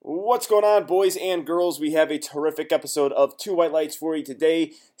What's going on, boys and girls? We have a terrific episode of Two White Lights for you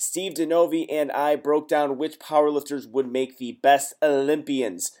today. Steve DeNovi and I broke down which powerlifters would make the best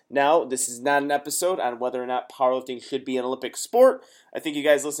Olympians. Now, this is not an episode on whether or not powerlifting should be an Olympic sport. I think you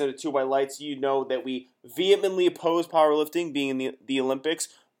guys listen to Two White Lights, you know that we vehemently oppose powerlifting being in the Olympics,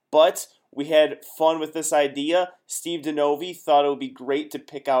 but we had fun with this idea. Steve DeNovi thought it would be great to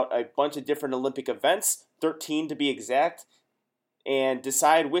pick out a bunch of different Olympic events, 13 to be exact, and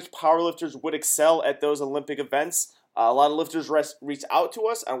decide which powerlifters would excel at those Olympic events. A lot of lifters reached out to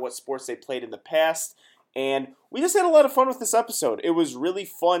us on what sports they played in the past, and we just had a lot of fun with this episode. It was really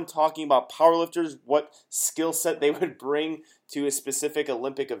fun talking about powerlifters, what skill set they would bring to a specific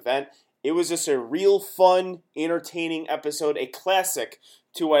Olympic event. It was just a real fun, entertaining episode, a classic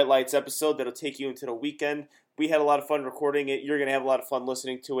Two White Lights episode that'll take you into the weekend. We had a lot of fun recording it. You're going to have a lot of fun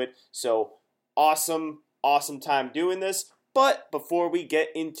listening to it. So awesome time doing this. But before we get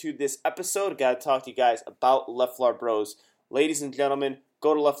into this episode, I got to talk to you guys about Leflar Bros. Ladies and gentlemen,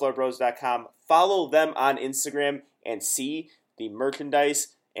 go to leflarbros.com, follow them on Instagram, and see the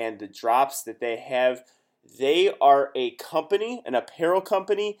merchandise and the drops that they have. They are a company, an apparel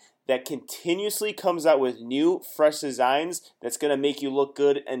company, that continuously comes out with new, fresh designs that's going to make you look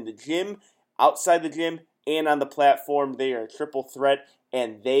good in the gym, outside the gym, and on the platform. They are a triple threat,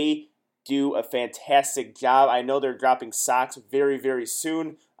 and they do a fantastic job. I know they're dropping socks very, very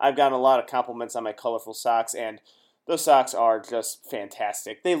soon. I've gotten a lot of compliments on my colorful socks, and those socks are just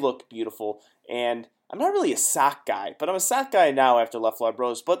fantastic. They look beautiful, and I'm not really a sock guy, but I'm a sock guy now after Leflar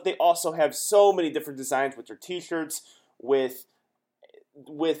Bros. But they also have so many different designs with their t-shirts, with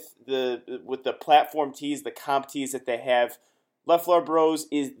the platform tees, the comp tees that they have. Leflar Bros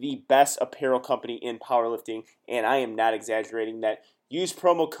is the best apparel company in powerlifting, and I am not exaggerating that. Use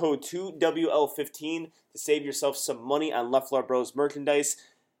promo code 2WL15 to save yourself some money on Leflar Bros merchandise.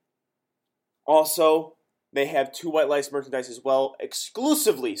 Also, they have Two White Lights merchandise as well,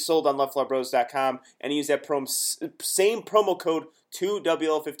 exclusively sold on leflarbros.com, and use that same promo code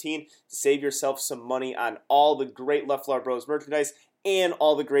 2WL15 to save yourself some money on all the great Leflar Bros merchandise and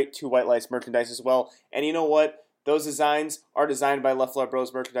all the great Two White Lights merchandise as well. And you know what? Those designs are designed by Leflar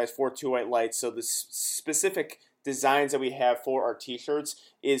Bros merchandise for Two White Lights, so the specific designs that we have for our t-shirts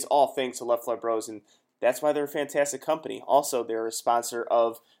is all thanks to Leflar Bros, and that's why they're a fantastic company. Also, they're a sponsor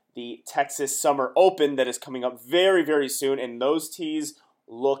of the Texas Summer Open that is coming up very, very soon, and those tees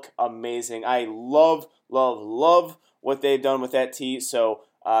look amazing. I love what they've done with that tee, so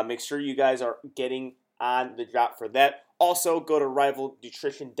make sure you guys are getting on the drop for that. Also, go to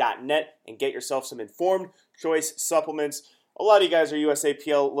rivalnutrition.net and get yourself some Informed Choice supplements. A lot of you guys are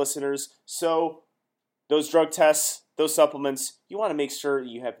USAPL listeners, so those drug tests, those supplements, you want to make sure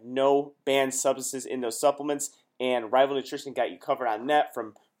you have no banned substances in those supplements, and Rival Nutrition got you covered on that.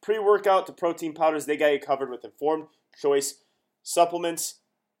 From pre-workout to protein powders, they got you covered with Informed Choice supplements.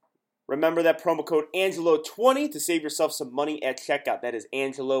 Remember that promo code Angelo20 to save yourself some money at checkout. That is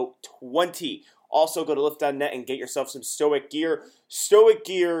Angelo20. Also, go to lift.net and get yourself some Stoic gear. Stoic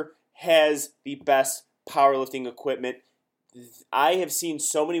gear has the best powerlifting equipment. I have seen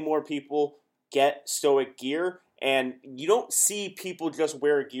so many more people get Stoic gear, and you don't see people just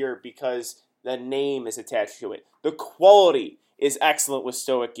wear gear because the name is attached to it. The quality is excellent with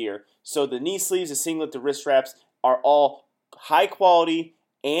Stoic gear. So the knee sleeves, the singlet, the wrist wraps are all high quality,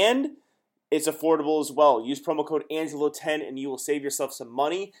 and it's affordable as well. Use promo code Angelo10 and you will save yourself some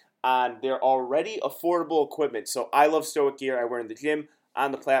money on their already affordable equipment. So I love Stoic gear. I wear in the gym,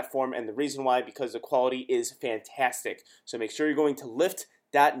 on the platform, and the reason why, because the quality is fantastic. So make sure you're going to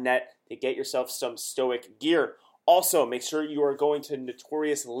lift.net to get yourself some Stoic gear. Also, make sure you are going to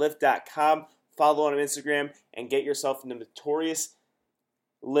notoriouslift.com, follow on Instagram, and get yourself the Notorious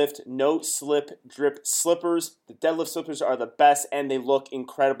Lift No Slip Drip Slippers. The deadlift slippers are the best, and they look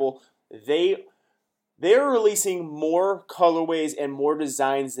incredible. They're releasing more colorways and more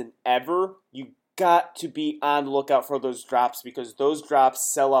designs than ever. You got to be on the lookout for those drops because those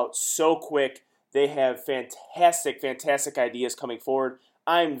drops sell out so quick. They have fantastic ideas coming forward.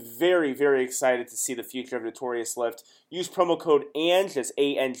 I'm very, very excited to see the future of Notorious Lift. Use promo code ANG, that's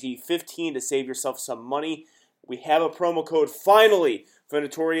ANG15, to save yourself some money. We have a promo code finally for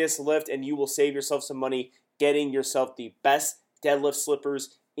Notorious Lift, and you will save yourself some money getting yourself the best deadlift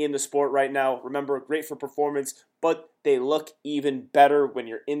slippers in the sport right now. Remember, great for performance, but they look even better when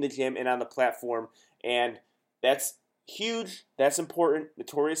you're in the gym and on the platform, and that's huge. That's important.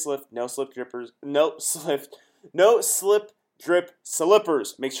 Notorious Lift, no slip drip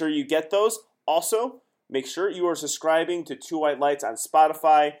slippers. Make sure you get those. Also, make sure you are subscribing to Two White Lights on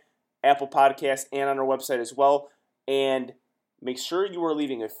Spotify, Apple Podcasts, and on our website as well. And Make sure you are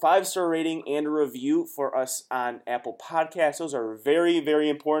leaving a 5-star rating and a review for us on Apple Podcasts. Those are very, very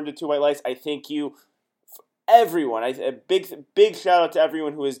important to Two White Lights. I thank you, everyone. A big shout out to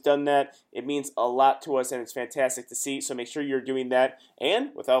everyone who has done that. It means a lot to us, and it's fantastic to see. So make sure you're doing that.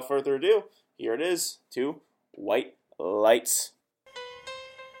 And without further ado, here it is, Two White Lights.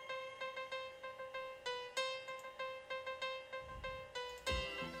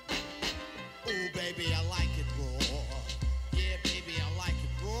 Ooh, baby, I like it raw. Yeah, baby, I like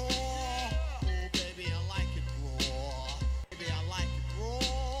it raw. Ooh, baby, I like it raw. Baby, I like it raw.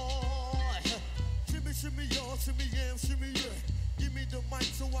 Shimmy, shimmy, y'all, shimmy, yam, shimmy, yeah. Give me the mic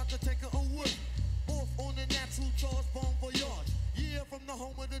so I can take it away. Off on the natural charge, bon voyage. Yeah, from the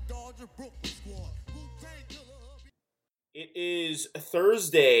home of the Dodger Brooklyn squad. Wu-Tang Killer. It is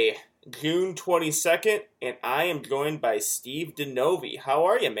Thursday, June 22nd, and I am joined by Steve DeNovi. How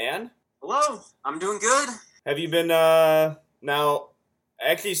are you, man? Hello, I'm doing good. Have you been, now,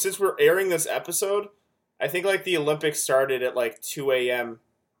 actually, since we're airing this episode, I think, like, the Olympics started at, like, 2 a.m.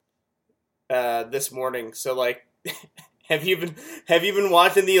 This morning, so, like, have you been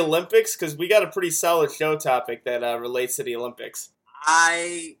watching the Olympics? Because we got a pretty solid show topic that relates to the Olympics.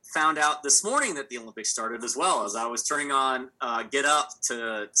 I found out this morning that the Olympics started as well, as I was turning on Get Up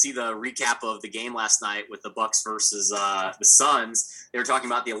to see the recap of the game last night with the Bucks versus the Suns. They were talking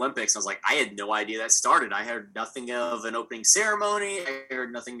about the Olympics. I was like, I had no idea that started. I heard nothing of an opening ceremony. I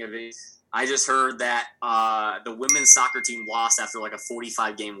heard nothing of it. I just heard that the women's soccer team lost after like a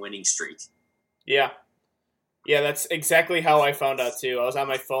 45-game winning streak. Yeah. Yeah, that's exactly how I found out, too. I was on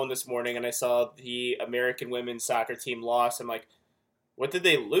my phone this morning, and I saw the American women's soccer team lost. I'm like, what did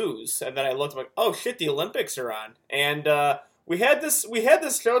they lose? And then I looked, I'm like, oh shit, the Olympics are on. And we had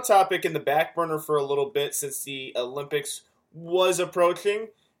this show topic in the back burner for a little bit since the Olympics was approaching.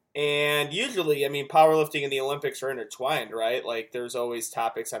 And usually, I mean, powerlifting and the Olympics are intertwined, right? Like, there's always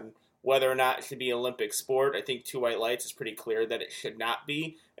topics on whether or not it should be Olympic sport. I think Two White Lights is pretty clear that it should not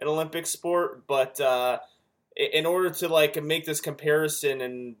be an Olympic sport. But in order to, like, make this comparison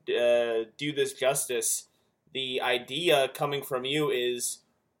and do this justice, the idea coming from you is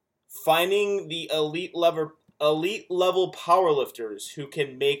finding the elite level powerlifters who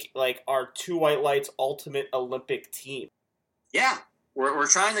can make, like, our Two White Lights ultimate Olympic team. Yeah, we're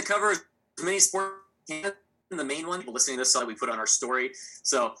trying to cover as many sports as we can. The main one, people listening to this, we put on our story.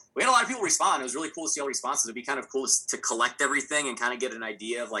 So we had a lot of people respond. It was really cool to see all the responses. It'd be kind of cool to collect everything and kind of get an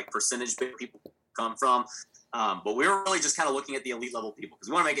idea of, like, percentage where people come from. But we were really just kind of looking at the elite level people because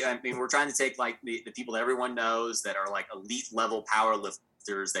we want to make it. I mean, we're trying to take like the people that everyone knows that are like elite level power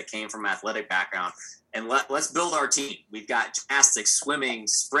lifters that came from athletic background, and let's build our team. We've got gymnastics, swimming,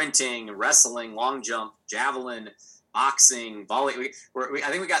 sprinting, wrestling, long jump, javelin, boxing, volley. I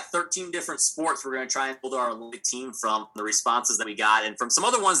think we got 13 different sports we're going to try and build our Olympic team from the responses that we got, and from some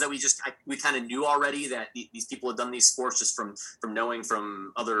other ones that we kind of knew already that these people had done these sports just from knowing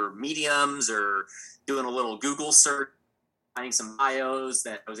from other mediums or doing a little Google search, finding some bios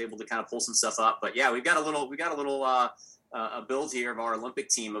that I was able to kind of pull some stuff up. But yeah, we got a little a build here of our Olympic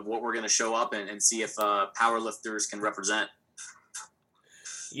team of what we're going to show up and see if power lifters can represent.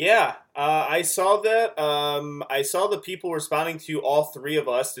 Yeah, I saw that. I saw the people responding to all three of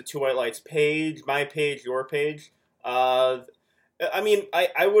us, the Two White Lights page, my page, your page. I mean,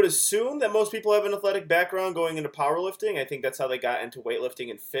 I would assume that most people have an athletic background going into powerlifting. I think that's how they got into weightlifting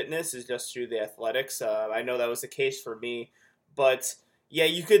and fitness, is just through the athletics. I know that was the case for me. But, yeah,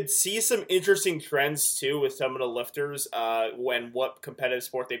 you could see some interesting trends, too, with some of the lifters when what competitive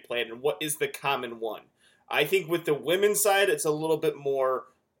sport they played and what is the common one. I think with the women's side, it's a little bit more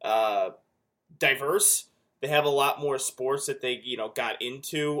diverse. They have a lot more sports that they, got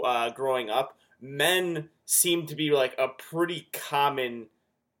into growing up. Men seem to be like a pretty common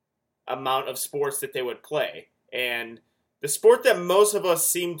amount of sports that they would play. And the sport that most of us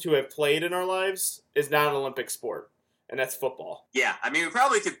seem to have played in our lives is not an Olympic sport, and that's football. Yeah, I mean, we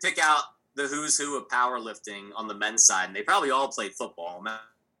probably could pick out the who's who of powerlifting on the men's side, and they probably all played football.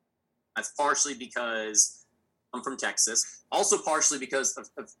 That's partially because I'm from Texas. Also partially because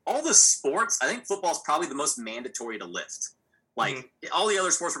of all the sports, I think football is probably the most mandatory to lift. Like, all the other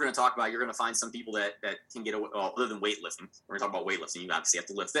sports we're going to talk about, you're going to find some people that can get away, well, other than weightlifting. We're going to talk about weightlifting. You obviously have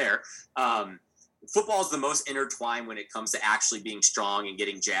to lift there. Football is the most intertwined when it comes to actually being strong and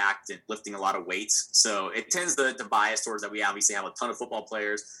getting jacked and lifting a lot of weights. So it tends to bias towards that. We obviously have a ton of football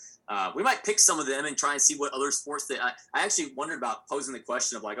players. We might pick some of them and try and see what other sports that I actually wondered about posing the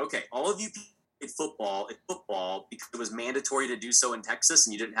question of, like, okay, all of you played football because it was mandatory to do so in Texas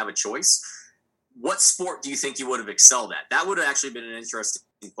and you didn't have a choice. What sport do you think you would have excelled at? That would have actually been an interesting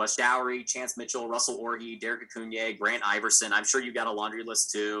Wes Dowry, Chance Mitchell, Russell Orhey, Derek Acuna, Grant Iverson. I'm sure you got a laundry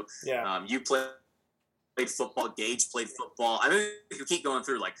list too. Yeah. You played football. Gage played football. I mean, if you keep going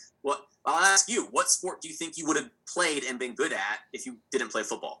through, like, what? I'll ask you, what sport do you think you would have played and been good at if you didn't play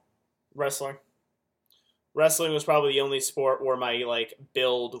football? Wrestling. Wrestling was probably the only sport where my like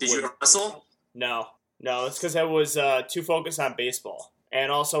build. Did you wrestle? No, it's because I was too focused on baseball,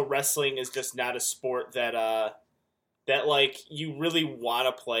 and also wrestling is just not a sport that that like you really want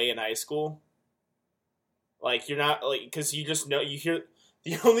to play in high school. Like you're not like because you just know you hear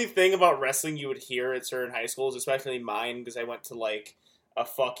the only thing about wrestling you would hear at certain high schools, especially mine, because I went to like a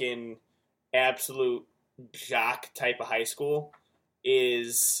fucking absolute jock type of high school,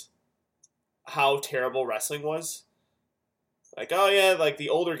 is how terrible wrestling was. Like, oh yeah, like the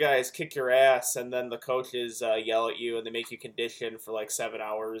older guys kick your ass, and then the coaches yell at you, and they make you condition for like 7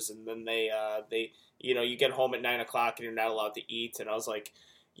 hours, and then they you get home at 9 o'clock and you're not allowed to eat. And I was like,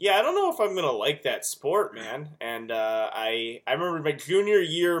 yeah, I don't know if I'm gonna like that sport, man. And I remember my junior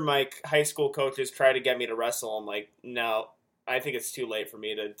year, my high school coaches tried to get me to wrestle. I'm like, no, I think it's too late for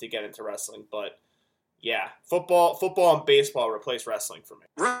me to get into wrestling. But yeah, football and baseball replace wrestling for me.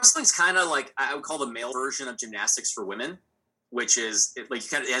 Wrestling's kind of like I would call the male version of gymnastics for women, which is it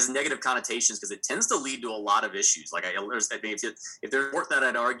has negative connotations because it tends to lead to a lot of issues. Like if there's a sport that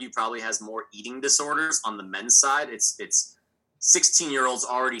I'd argue probably has more eating disorders on the men's side, it's 16-year-olds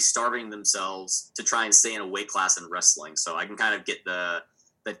already starving themselves to try and stay in a weight class in wrestling. So I can kind of get the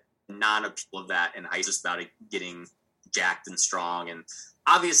non-appeal of that, and I just about it getting jacked and strong. And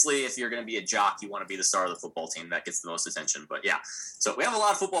obviously, if you're going to be a jock, you want to be the star of the football team. That gets the most attention. But yeah, so we have a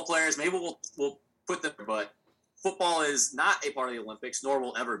lot of football players. Maybe we'll put them, but football is not a part of the Olympics, nor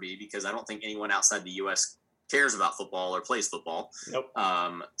will ever be, because I don't think anyone outside the U.S. cares about football or plays football. Nope.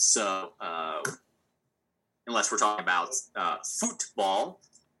 Unless we're talking about football,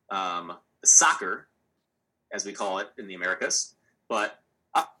 soccer, as we call it in the Americas. But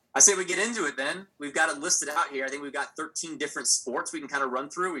I say we get into it then. We've got it listed out here. I think we've got 13 different sports we can kind of run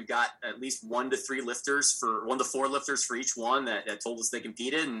through. We've got at least 1 to 4 lifters for each one that told us they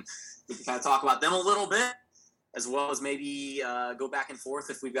competed, and we can kind of talk about them a little bit, as well as maybe go back and forth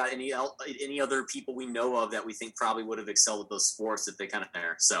if we've got any other people we know of that we think probably would have excelled at those sports if they kind of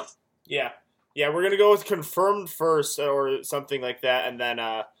there. So yeah, we're going to go with confirmed first or something like that, and then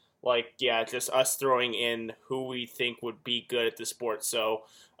just us throwing in who we think would be good at the sport. So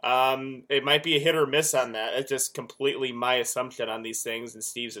it might be a hit or miss on that. It's just completely my assumption on these things and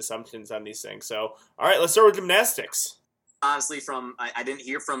Steve's assumptions on these things. So, all right, let's start with gymnastics. Honestly, I didn't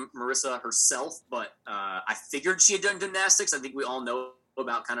hear from Marissa herself, but I figured she had done gymnastics. I think we all know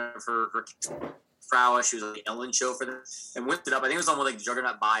about kind of her prowess. She was on the Ellen show for them and whipped it up. I think it was on like the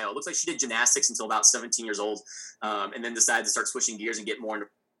Juggernaut bio. It looks like she did gymnastics until about 17 years old, and then decided to start switching gears and get more into.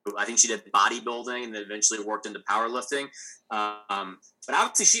 I think she did bodybuilding and then eventually worked into powerlifting. But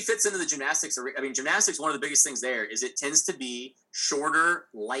obviously she fits into the gymnastics. I mean, gymnastics, one of the biggest things there is it tends to be shorter,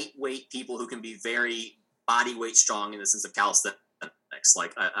 lightweight people who can be very body weight strong in the sense of calisthenics.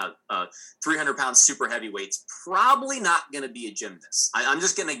 Like a 300-pound super heavyweight's probably not going to be a gymnast. I'm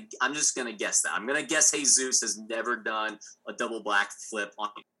just gonna guess that. I'm gonna guess Jesus has never done a double black flip on.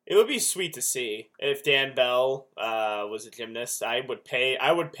 It would be sweet to see if Dan Bell was a gymnast. I would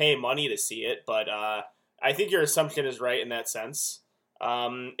pay money to see it, but I think your assumption is right in that sense.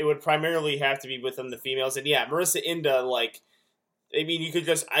 It would primarily have to be within the females, and yeah, Marissa Inda. Like, I mean, you could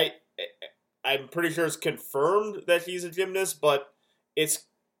just I'm pretty sure it's confirmed that she's a gymnast, but it's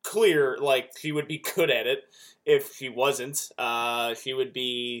clear like she would be good at it. If she wasn't, she would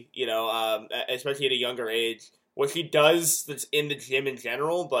be, especially at a younger age. What she does that's in the gym in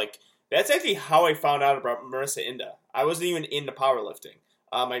general, like, that's actually how I found out about Marissa Inda. I wasn't even into powerlifting.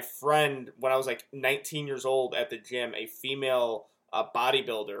 My friend, when I was like 19 years old at the gym, a female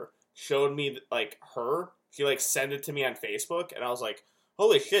bodybuilder showed me like her. She like sent it to me on Facebook, and I was like,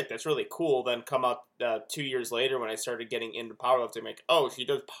 holy shit, that's really cool. Then come out 2 years later when I started getting into powerlifting, I'm like, oh, she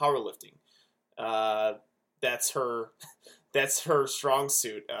does powerlifting. That's her strong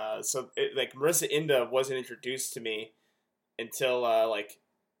suit. Like Marissa Inda wasn't introduced to me until like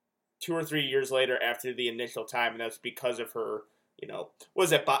 2 or 3 years later after the initial time, and that's because of her. What was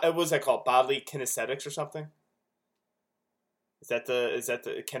that called? Bodily kinesthetics or something? Is that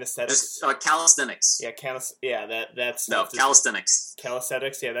the kinesthetics? Just calisthenics. Yeah, that's calisthenics.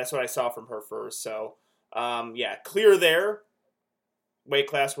 Calisthenics. Yeah, that's what I saw from her first. So, clear there. Weight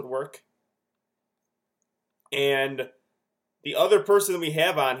class would work. And the other person we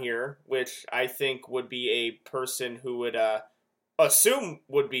have on here, which I think would be a person who would assume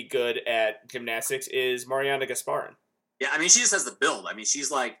would be good at gymnastics, is Mariana Gasparin. Yeah, I mean, she just has the build. I mean, she's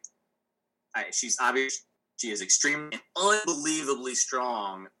like, she's obvious. She is extremely, unbelievably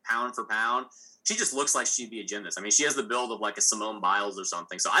strong, pound for pound. She just looks like she'd be a gymnast. I mean, she has the build of like a Simone Biles or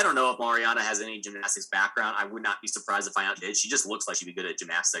something. So I don't know if Mariana has any gymnastics background. I would not be surprised if I did. She just looks like she'd be good at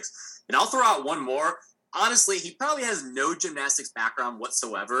gymnastics. And I'll throw out one more. Honestly, he probably has no gymnastics background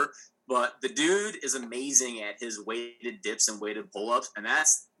whatsoever, but the dude is amazing at his weighted dips and weighted pull-ups, and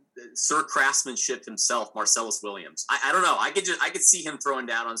that's Sir Craftsmanship himself, Marcellus Williams. I don't know. I could see him throwing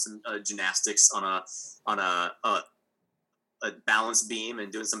down on some gymnastics on a balance beam and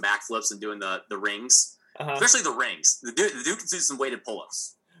doing some backflips and doing the rings, especially the rings. The dude can do some weighted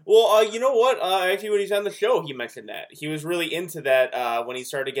pull-ups. Well, you know what? Actually, when he's on the show, he mentioned that he was really into that when he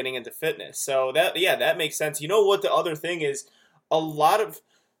started getting into fitness. So that makes sense. You know what? The other thing is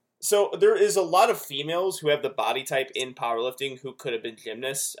So there is a lot of females who have the body type in powerlifting who could have been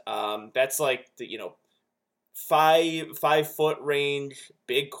gymnasts. That's like the 5 foot range,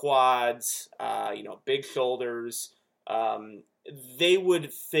 big quads, big shoulders. They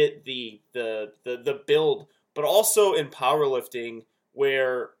would fit the build, but also in powerlifting,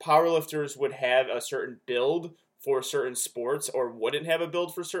 where powerlifters would have a certain build for certain sports or wouldn't have a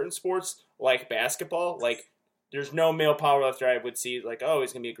build for certain sports, like basketball. Like, there's no male powerlifter I would see like, oh,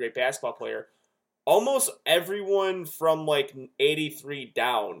 he's going to be a great basketball player. Almost everyone from like 83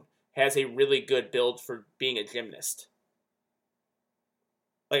 down has a really good build for being a gymnast.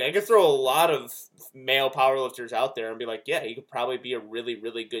 Like, I could throw a lot of male powerlifters out there and be like, yeah, he could probably be a really,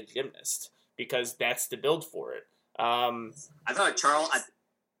 really good gymnast because that's the build for it. I thought of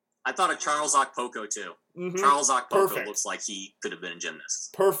Charles Okpoko too. Mm-hmm. Charles Okpoko looks like he could have been a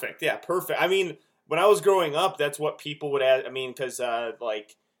gymnast. Perfect. Yeah, perfect. I mean, when I was growing up, that's what people would ask. I mean, because I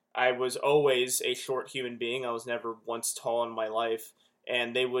was always a short human being. I was never once tall in my life,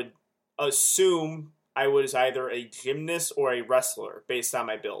 and they would assume I was either a gymnast or a wrestler based on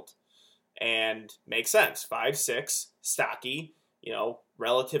my build. And makes sense. 5'6", stocky,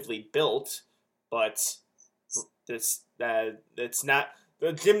 relatively built, but it's not.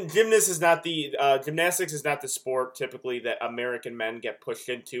 Gymnastics is not the sport typically that American men get pushed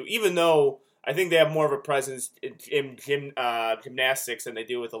into, even though I think they have more of a presence in gymnastics than they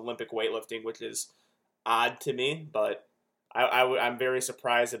do with Olympic weightlifting, which is odd to me, but I'm very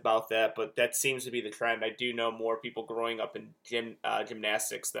surprised about that, but that seems to be the trend. I do know more people growing up in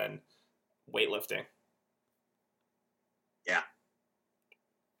gymnastics than weightlifting. Yeah.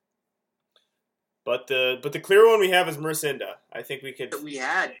 But the clear one we have is Maricinda. I think we could. We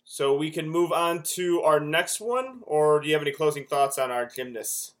had. So we can move on to our next one, or do you have any closing thoughts on our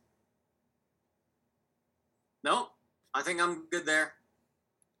gymnasts? No, I think I'm good there.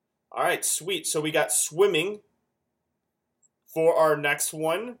 All right, sweet. So we got swimming for our next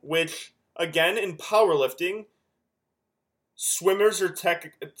one, which, again, in powerlifting, swimmers are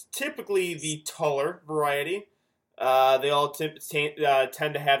typically the taller variety. They all tend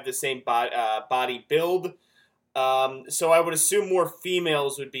to have the same body build. So I would assume more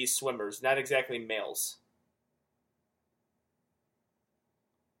females would be swimmers, not exactly males.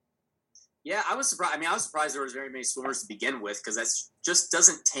 Yeah, I was surprised. I mean, I was surprised there was very many swimmers to begin with because that just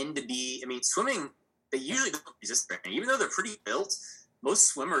doesn't tend to be. I mean, swimming, they usually don't resist training. Even though they're pretty built, most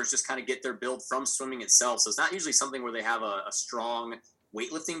swimmers just kind of get their build from swimming itself. So it's not usually something where they have a strong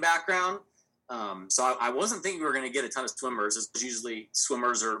weightlifting background. So I wasn't thinking we were going to get a ton of swimmers. It's usually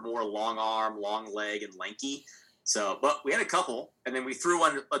swimmers are more long arm, long leg, and lanky. So, but we had a couple, and then we threw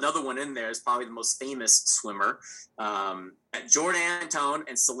another one in there as probably the most famous swimmer. Jordan Antone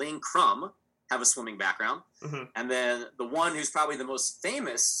and Celine Crum have a swimming background. Mm-hmm. And then the one who's probably the most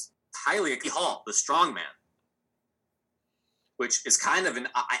famous, Eddie Hall, the strongman, which is kind of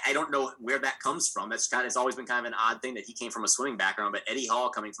I don't know where that comes from. It's always been kind of an odd thing that he came from a swimming background, but Eddie Hall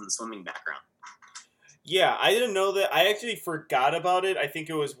coming from the swimming background. Yeah, I didn't know that. I actually forgot about it. I think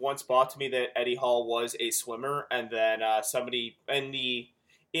it was once brought to me that Eddie Hall was a swimmer, and then somebody in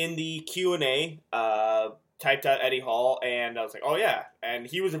the Q&A typed out Eddie Hall, and I was like, oh yeah, and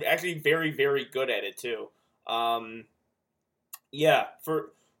he was actually very, very good at it too. Yeah,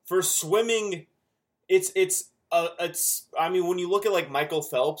 for swimming, it's. I mean, when you look at like Michael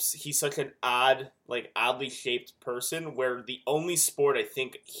Phelps, he's such an oddly shaped person. Where the only sport I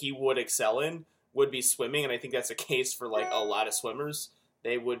think he would excel in would be swimming, and I think that's the case for like a lot of swimmers.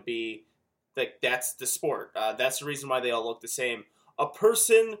 They would be like, that's the sport. That's the reason why they all look the same. A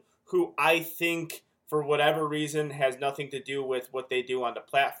person who I think for whatever reason has nothing to do with what they do on the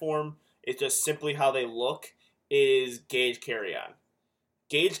platform, it's just simply how they look, is Gage Carrion.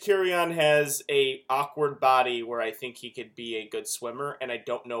 Gage Carrion has a awkward body where I think he could be a good swimmer, and I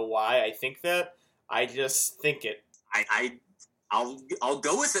don't know why I think that. I just think it. I'll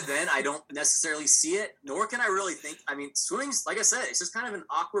go with it then. I don't necessarily see it, nor can I really think. I mean, swimming's, like I said, it's just kind of an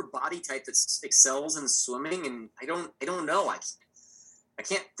awkward body type that excels in swimming, and I don't know. I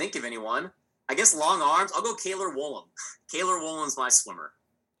can't think of anyone. I guess long arms. I'll go Kaylor Woolham. Kaylor Woolham's my swimmer.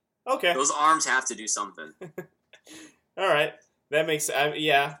 Okay. Those arms have to do something. All right. That makes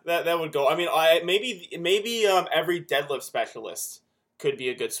that would go. I mean, maybe every deadlift specialist could be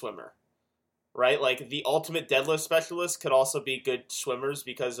a good swimmer, right? Like the ultimate deadlift specialist could also be good swimmers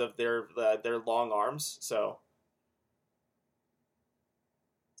because of their long arms. So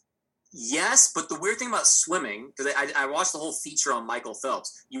yes, but the weird thing about swimming, because I watched the whole feature on Michael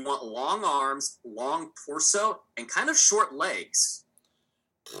Phelps, you want long arms, long torso, and kind of short legs.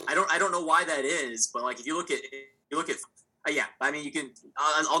 I don't know why that is, but like if you look at yeah, I mean you can.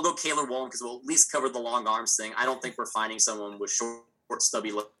 I'll go Kaylor Woolham because we'll at least cover the long arms thing. I don't think we're finding someone with short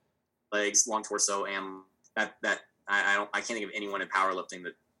stubby legs, long torso, and that I can't think of anyone in powerlifting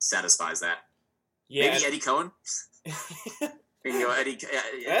that satisfies that. Yeah, maybe Eddie Cohen. Eddie.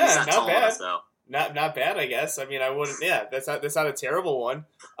 Yeah, he's not bad. Enough, though. Not bad, I guess. I mean, I wouldn't. Yeah, that's not a terrible one.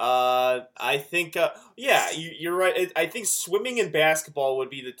 I think. You're right. I think swimming and basketball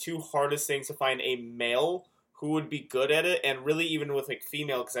would be the two hardest things to find a male who would be good at it, and really even with like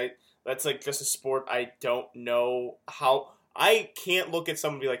female, because that's like just a sport I don't know how. I can't look at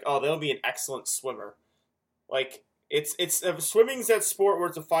someone and be like, oh, they'll be an excellent swimmer. Like it's swimming's that sport where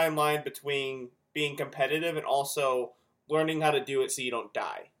it's a fine line between being competitive and also learning how to do it so you don't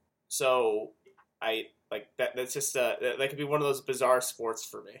die. So I like that. That's just that could be one of those bizarre sports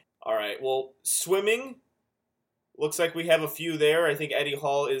for me. All right, well, swimming looks like we have a few there. I think Eddie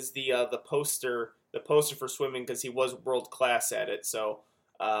Hall is the poster for swimming because he was world class at it. So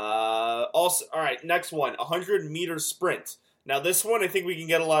also, all right, next one, 100-meter sprint. Now this one I think we can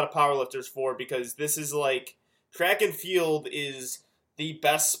get a lot of powerlifters for because this is like track and field is the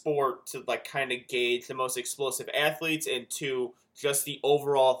best sport to like kind of gauge the most explosive athletes and to just the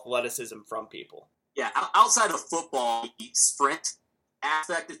overall athleticism from people. Yeah, outside of football, the sprint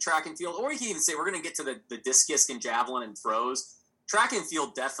aspect of track and field, or you can even say we're going to get to the discus and javelin and throws. Track and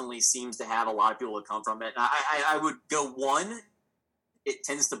field definitely seems to have a lot of people that come from it. I would go one, it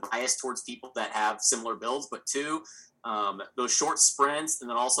tends to bias towards people that have similar builds, but two, those short sprints and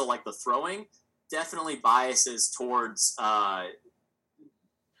then also like the throwing definitely biases towards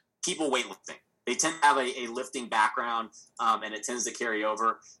people weightlifting. They tend to have a lifting background, and it tends to carry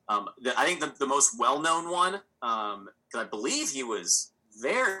over. I think the most well-known one, because I believe he was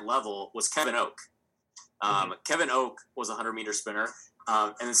their level, was Kevin Oak. Kevin Oak was a 100-meter sprinter.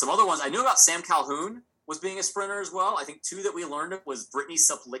 And then some other ones. I knew about Sam Calhoun was being a sprinter as well. I think two that we learned of was Brittany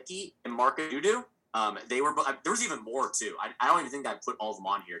Suplicki and Marka Dudu. They were. There was even more, too. I don't even think I put all of them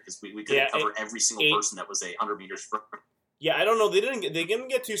on here because we couldn't cover every single person that was a 100-meter sprinter. Yeah, I don't know. They didn't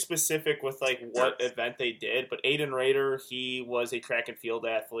get too specific with like what event they did, but Aiden Rader, he was a track and field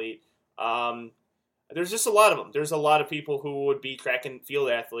athlete. There's just a lot of them. There's a lot of people who would be track and field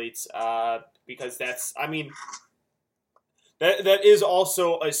athletes because that's, I mean, that is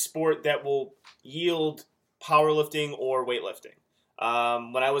also a sport that will yield powerlifting or weightlifting.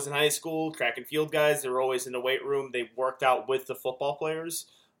 When I was in high school, track and field guys, they were always in the weight room. They worked out with the football players.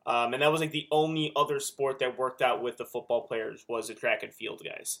 And that was like the only other sport that worked out with the football players was the track and field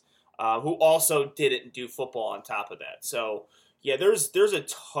guys, who also didn't do football on top of that. So yeah, there's a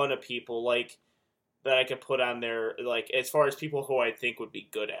ton of people like that I could put on there, like as far as people who I think would be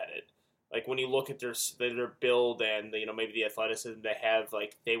good at it. Like when you look at their build and maybe the athleticism they have,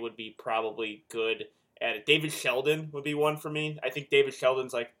 like they would be probably good at it. David Sheldon would be one for me. I think David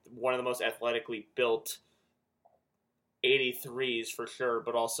Sheldon's like one of the most athletically built 83s for sure,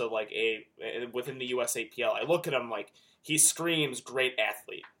 but also like within the USAPL. I look at him like he screams great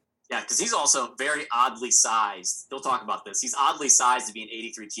athlete. Yeah, because he's also very oddly sized. They'll talk about this. He's oddly sized to be an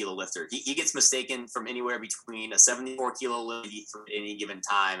 83-kilo lifter. He gets mistaken from anywhere between a 74-kilo lifter at any given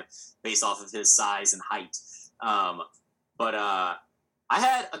time based off of his size and height. But I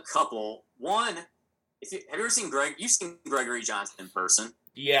had a couple. One, have you ever seen Greg? You've seen Gregory Johnson in person.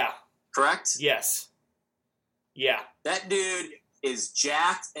 Yeah. Correct? Yes. Yeah. That dude is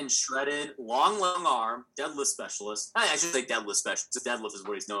jacked and shredded, long arm, deadlift specialist. I should say deadlift specialist. Deadlift is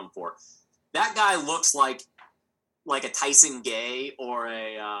what he's known for. That guy looks like a Tyson Gay or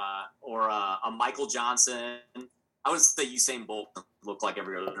a Michael Johnson. I would say Usain Bolt look like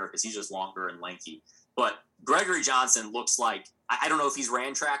every other because he's just longer and lanky. But Gregory Johnson looks like, I don't know if he's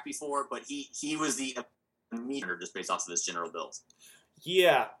ran track before, but he was the meter just based off of this general build.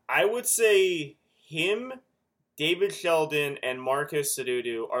 Yeah, I would say him, David Sheldon, and Marcus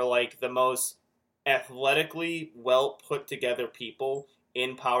Sadudu are like the most athletically well put together people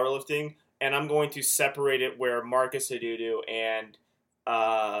in powerlifting, and I'm going to separate it where Marcus Adudu and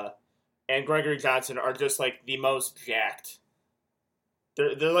Gregory Johnson are just like the most jacked.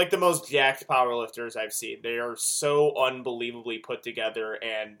 They're like the most jacked powerlifters I've seen. They are so unbelievably put together,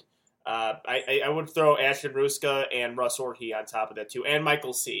 and I would throw Ashton Ruska and Russ Orhee on top of that too, and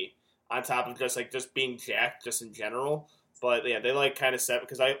Michael C on top of just being jacked just in general. But yeah, they like kind of set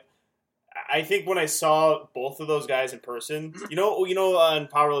because I think when I saw both of those guys in person, you know, in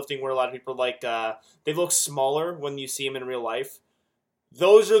powerlifting where a lot of people like they look smaller when you see them in real life.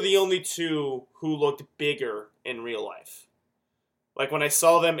 Those are the only two who looked bigger in real life. Like when I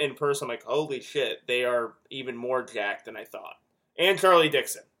saw them in person, I'm like, holy shit, they are even more jacked than I thought. And Charlie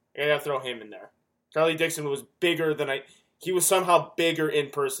Dixon, I gotta throw him in there. Charlie Dixon was bigger than he was somehow bigger in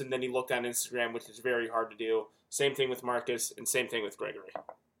person than he looked on Instagram, which is very hard to do. Same thing with Marcus, and same thing with Gregory.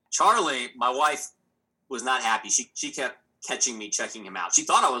 Charlie, my wife was not happy. She kept catching me checking him out. She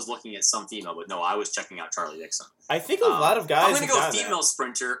thought I was looking at some female, but no, I was checking out Charlie Dixon. I think a lot of guys. I'm going to go female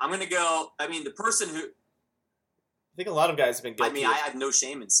sprinter. I'm going to go. I mean, the person who. I think a lot of guys have been guilty. I mean, I have no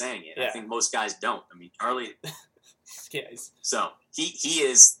shame in saying it. Yeah. I think most guys don't. I mean, Charlie. Guys. So he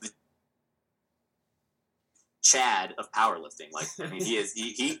is the Chad of powerlifting. Like, I mean, he is.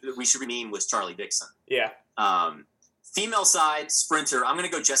 He we should rename was Charlie Dixon. Yeah. Female side sprinter. I'm going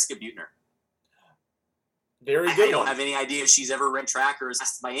to go Jessica Buettner. Very good. I don't have any idea if she's ever ran trackers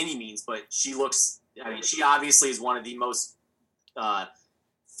by any means, but she looks. I mean, she obviously is one of the most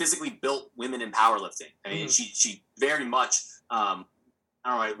physically built women in powerlifting. I mean, she very much. I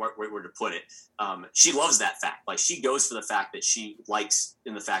don't know where to put it. She loves that fact. Like she goes for the fact that she likes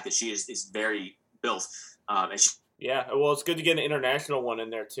in the fact that she is very built. Yeah, well, it's good to get an international one in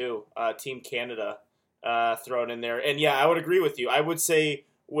there too. Team Canada thrown in there, and yeah, I would agree with you. I would say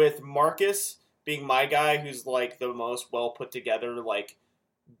with Marcus being my guy, who's like the most well put together, like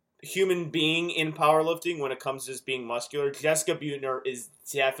human being in powerlifting when it comes to just being muscular. Jessica Buettner is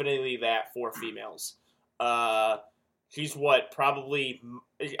definitely that for females. She's probably.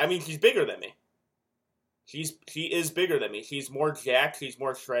 I mean, she's bigger than me. She is bigger than me. She's more jacked. She's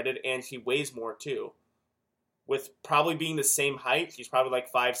more shredded, and she weighs more too. With probably being the same height, she's probably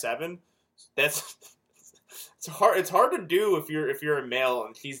like 5'7". That's it's hard. It's hard to do if you're a male,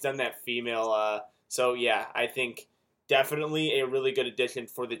 and she's done that female. So yeah, I think definitely a really good addition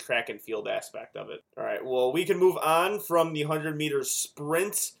for the track and field aspect of it. All right, well, we can move on from the 100-meter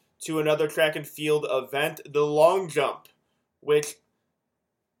sprint to another track and field event, the long jump, which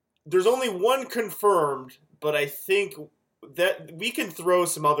there's only one confirmed, but I think that we can throw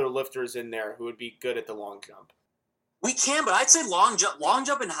some other lifters in there who would be good at the long jump. We can, but I'd say long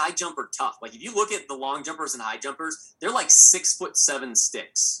jump and high jump are tough. Like if you look at the long jumpers and high jumpers, they're like 6'7"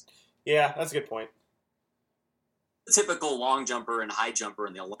 sticks. Yeah, that's a good point. The typical long jumper and high jumper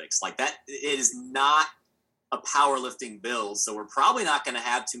in the Olympics, like that, it is not a powerlifting build, so we're probably not going to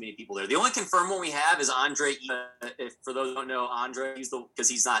have too many people there. The only confirmed one we have is Andre. If for those who don't know, Andre, because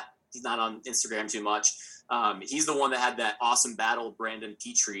he's not on Instagram too much. He's the one that had that awesome battle with Brandon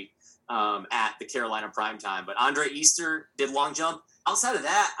Petrie at the Carolina Primetime. But Andre Easter did long jump. Outside of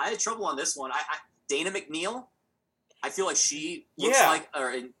that, I had trouble on this one. Dana McNeil, I feel like she looks like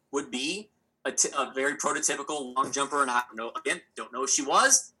or would be a very prototypical long jumper, and I don't know if she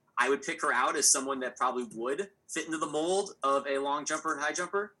was. I would pick her out as someone that probably would fit into the mold of a long jumper and high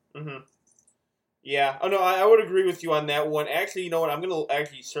jumper. Mm-hmm. Yeah. Oh, no, I would agree with you on that one. Actually, you know what? I'm going to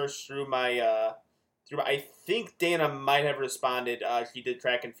actually search through my I think Dana might have responded. She did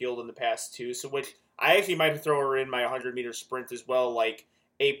track and field in the past, too, so which I actually might throw her in my 100-meter sprint as well, like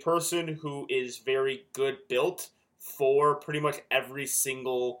a person who is very good built for pretty much every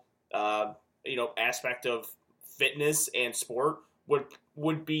single, aspect of fitness and sport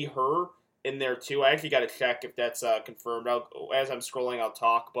would be her in there too. I actually got to check if that's confirmed. As I'm scrolling, I'll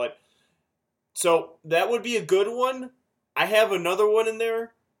talk. But so that would be a good one. I have another one in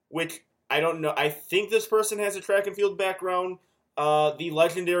there, which I don't know. I think this person has a track and field background. The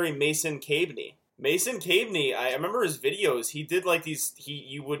legendary Mason Caveney. Mason Caveney, I remember his videos. He did like these.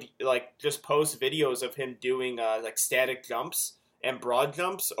 You would like just post videos of him doing like static jumps and broad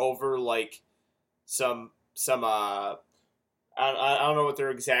jumps over like some I don't know what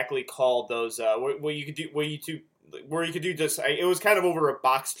they're exactly called. Those where you could do just. It was kind of over a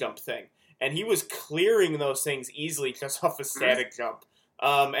box jump thing, and he was clearing those things easily just off a static jump.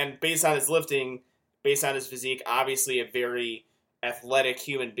 And based on his lifting, based on his physique, obviously a very athletic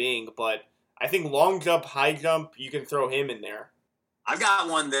human being. But I think long jump, high jump, you can throw him in there. I've got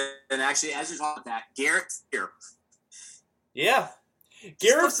one that actually, as you're talking about that, Garrett here. Yeah. He's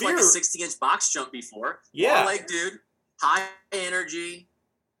Garrett posted like a Fear, 60-inch box jump before. Yeah. Like, dude, high energy.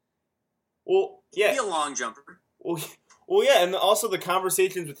 well, Be yeah, a long jumper. well, yeah, and also the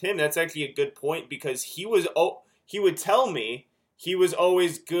conversations with him. That's actually a good point because he would tell me he was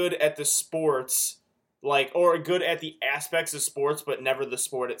always good at the sports, like, or good at the aspects of sports, but never the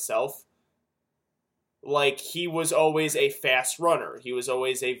sport itself. Like, he was always a fast runner. He was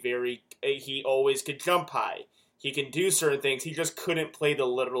always he always could jump high. He can do certain things. He just couldn't play the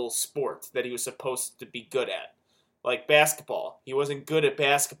literal sport that he was supposed to be good at. Like basketball. He wasn't good at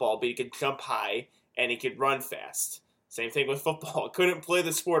basketball, but he could jump high and he could run fast. Same thing with football. Couldn't play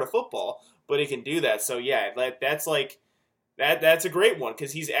the sport of football, but he can do that. So yeah, that's like that's a great one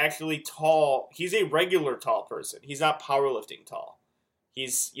because he's actually tall. He's a regular tall person. He's not powerlifting tall.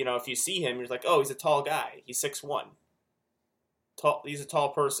 He's, if you see him, you're like, oh, he's a tall guy. He's 6'1". Tall. He's a tall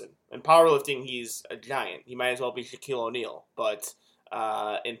person. In powerlifting, he's a giant. He might as well be Shaquille O'Neal. But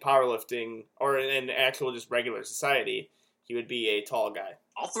in powerlifting, or in actual just regular society, he would be a tall guy.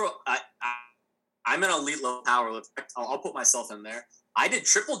 I'm an elite low powerlifter. I'll put myself in there. I did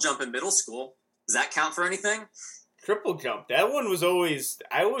triple jump in middle school. Does that count for anything? Triple jump. That one was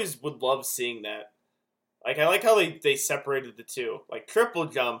I always would love seeing that. Like, I like how they separated the two. Like, triple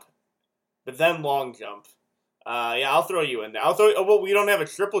jump, but then long jump. Yeah, I'll throw you in there. Well, we don't have a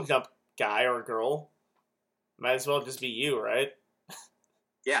triple jump guy or girl. Might as well just be you, right?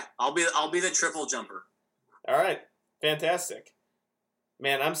 Yeah, I'll be the triple jumper. All right. Fantastic.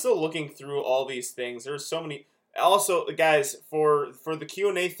 Man, I'm still looking through all these things. There's so many. Also, guys, for the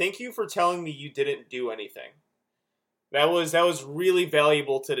Q&A, thank you for telling me you didn't do anything. That was really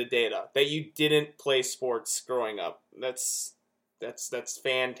valuable to the data that you didn't play sports growing up. That's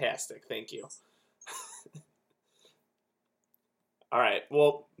fantastic. Thank you. All right.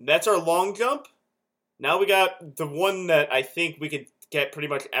 Well, that's our long jump. Now we got the one that I think we could get pretty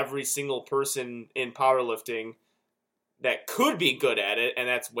much every single person in powerlifting that could be good at it, and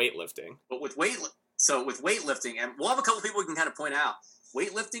that's weightlifting. But with weightlifting, and we'll have a couple people we can kind of point out.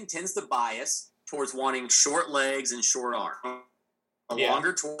 Weightlifting tends to bias towards wanting short legs and short arms.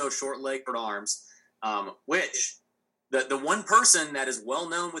 Longer torso, short leg, short arms. Which the one person that is well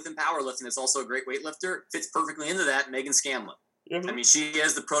known within powerlifting that's also a great weightlifter fits perfectly into that, Megan Scanlon. Mm-hmm. I mean, she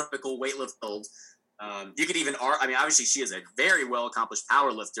has the prototypical weightlift build. You could even obviously she is a very well accomplished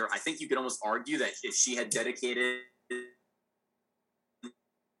powerlifter. I think you could almost argue that if she had dedicated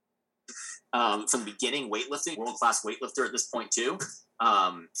from the beginning weightlifting, world-class weightlifter at this point too.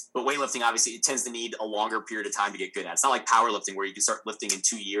 But weightlifting, obviously, it tends to need a longer period of time to get good at. It's not like powerlifting where you can start lifting in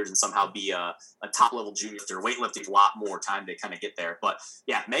 2 years and somehow be a top-level junior lifter. Weightlifting, a lot more time to kind of get there. But,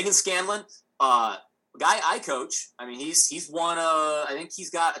 yeah, Megan Scanlon, guy I coach, I mean, he's won, I think he's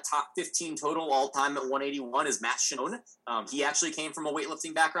got a top 15 total all-time at 181 is Matt Shone. He actually came from a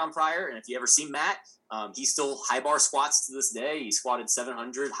weightlifting background prior, and if you ever see Matt, he still high bar squats to this day. He squatted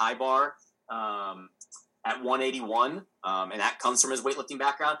 700 high bar at 181, and that comes from his weightlifting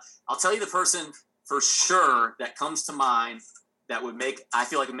background. I'll tell you the person for sure that comes to mind that would make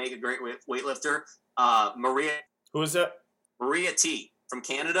a great weightlifter. Maria. Who is that? Maria T. from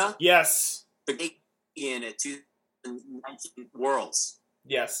Canada. Yes. The in at 2019 Worlds.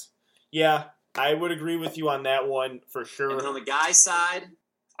 Yes. Yeah, I would agree with you on that one for sure. And then on the guy side,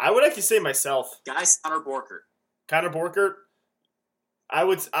 I would actually say myself. Connor Borkert. Connor Borkert. I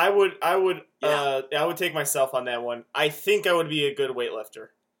would take myself on that one. I think I would be a good weightlifter.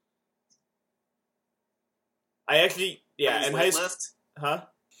 I actually, yeah, and weightlift? Huh?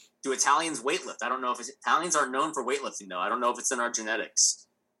 Do Italians weightlift? I don't know if Italians aren't known for weightlifting though. I don't know if it's in our genetics.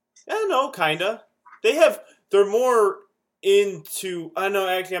 I don't know, kinda. They're more into. No,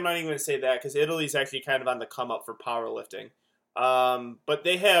 actually, I'm not even going to say that because Italy's actually kind of on the come up for powerlifting. But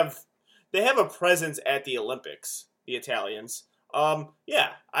they have a presence at the Olympics. The Italians.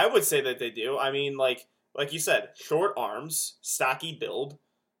 Yeah, I would say that they do. I mean, like you said, short arms, stocky build,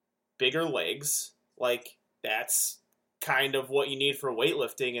 bigger legs. Like that's kind of what you need for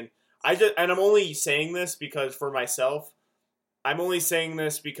weightlifting. And I'm only saying this because for myself, I'm only saying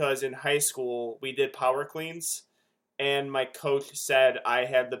this because in high school we did power cleans, and my coach said I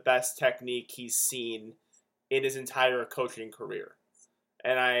had the best technique he's seen in his entire coaching career,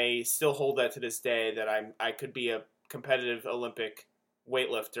 and I still hold that to this day that I could be a competitive Olympic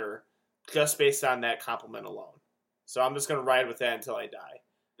weightlifter just based on that compliment alone. So I'm just going to ride with that until I die.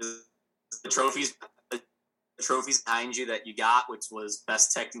 The trophies behind you that you got, which was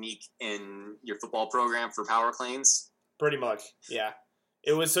best technique in your football program for power cleans. Pretty much, yeah.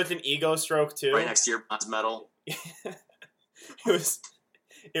 It was such an ego stroke too. Right next to your bronze medal. It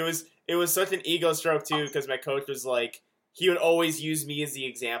was such an ego stroke too because my coach was like, he would always use me as the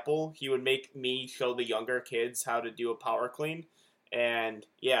example. He would make me show the younger kids how to do a power clean. And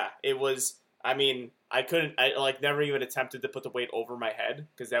yeah, it was, I mean, I never even attempted to put the weight over my head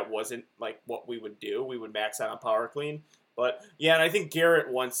because that wasn't like what we would do. We would max out on power clean. But yeah, and I think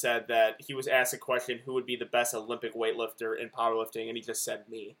Garrett once said that he was asked a question, who would be the best Olympic weightlifter in powerlifting, and he just said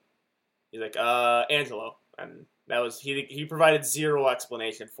me. He's like, Angelo. And that was, he provided zero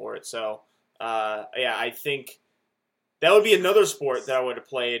explanation for it. So, yeah, I think that would be another sport that I would have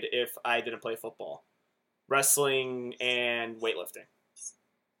played if I didn't play football. Wrestling and weightlifting.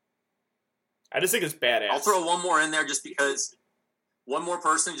 I just think it's badass. I'll throw one more in there just because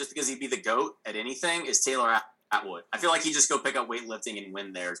he'd be the GOAT at anything is Taylor Atwood. I feel like he'd just go pick up weightlifting and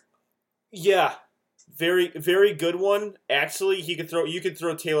win there. Yeah. Very, very good one. Actually, you could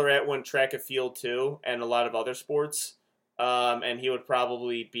throw Taylor Atwood track and field too, and a lot of other sports. And he would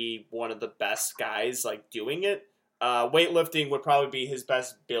probably be one of the best guys like doing it. Weightlifting would probably be his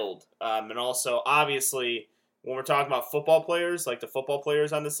best build. And also, obviously, when we're talking about football players, like the football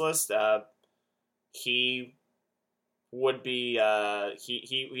players on this list, he would be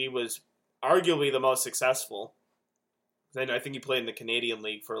he was arguably the most successful. Then I think he played in the Canadian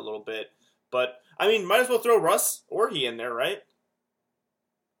League for a little bit. But, I mean, might as well throw Russ Orhii in there, right?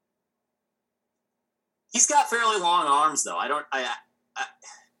 He's got fairly long arms, though.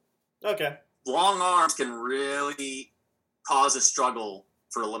 Okay. Long arms can really cause a struggle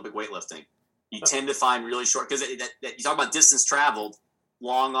for Olympic weightlifting. You tend to find really short, because you talk about distance traveled,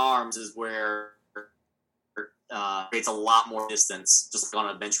 long arms is where creates a lot more distance just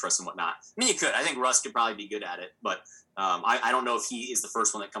on a bench press and whatnot. I mean, you could. I think Russ could probably be good at it, but I don't know if he is the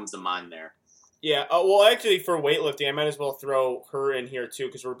first one that comes to mind there. Yeah, well, actually, for weightlifting, I might as well throw her in here too,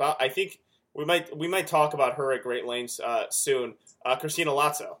 because I think we might talk about her at great lengths soon. Christina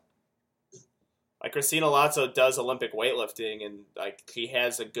Lotso. Like, Christina Lotso does Olympic weightlifting, and like she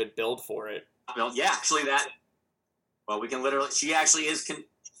has a good build for it. Well, yeah, actually, we can literally. She actually is.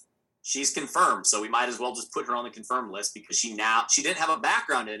 She's confirmed, so we might as well just put her on the confirmed list because she didn't have a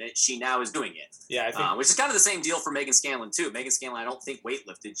background in it. She now is doing it. Yeah, I think, which is kind of the same deal for Megan Scanlon too. Megan Scanlon, I don't think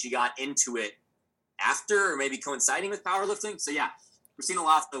weightlifted. She got into it after, or maybe coinciding with powerlifting. So yeah, Christina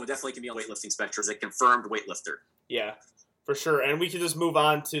Lotso definitely can be on weightlifting spectrum as a confirmed weightlifter. Yeah, for sure. And we can just move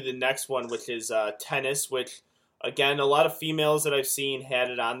on to the next one, which is tennis. Which, again, a lot of females that I've seen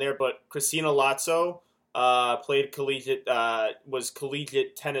had it on there, but Christina Lotso. Was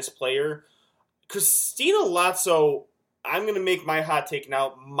collegiate tennis player. Christina Lotso, I'm going to make my hot take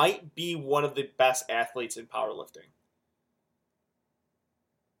now, might be one of the best athletes in powerlifting.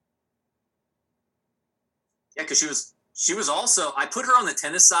 Yeah, because she was also, I put her on the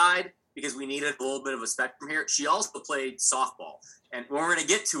tennis side because we needed a little bit of a spectrum here. She also played softball. And when we're going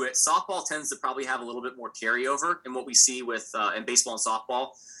to get to it, softball tends to probably have a little bit more carryover in what we see with in baseball and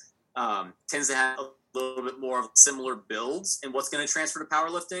softball. Tends to have a little bit more of similar builds and what's going to transfer to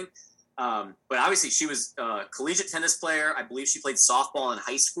powerlifting. But obviously she was a collegiate tennis player. I believe she played softball in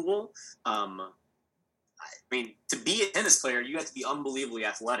high school. I mean, to be a tennis player, you have to be unbelievably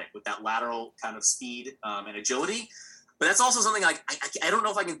athletic with that lateral kind of speed and agility. But that's also something like, I don't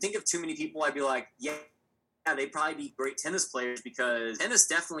know if I can think of too many people I'd be like, yeah, they'd probably be great tennis players because tennis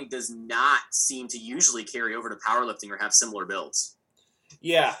definitely does not seem to usually carry over to powerlifting or have similar builds.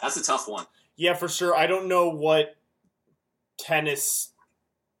 Yeah. That's a tough one. Yeah, for sure. I don't know what tennis...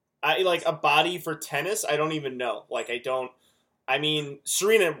 like, a body for tennis, I don't even know. Like, I mean,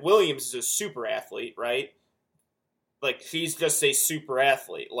 Serena Williams is a super athlete, right? Like, she's just a super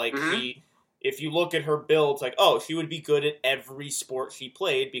athlete. Like, if you look at her builds, like, oh, she would be good at every sport she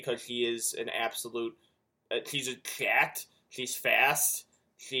played because she is an absolute... she's jacked. She's fast.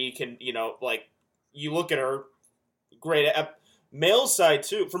 She can, like, you look at her, great... male side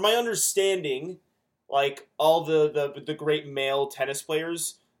too. From my understanding, like all the great male tennis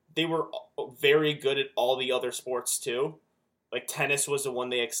players, they were very good at all the other sports too. Like tennis was the one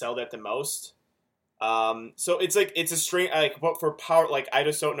they excelled at the most. So it's like it's a strange but for power, like I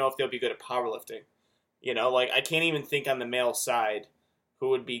just don't know if they'll be good at powerlifting. Like I can't even think on the male side who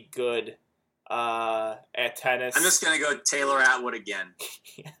would be good at tennis. I'm just gonna go Taylor Atwood again.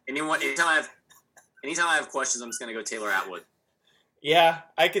 Yeah. Anytime I have questions, I'm just gonna go Taylor Atwood. Yeah,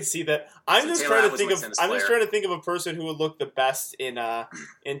 I could see that. I'm just trying to think of a person who would look the best in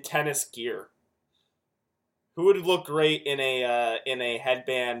tennis gear. Who would look great in a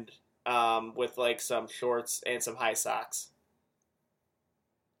headband with like some shorts and some high socks?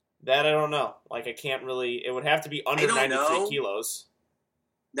 That I don't know. Like I can't really. It would have to be under 93 kilos.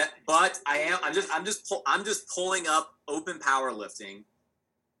 I'm just pulling up open powerlifting,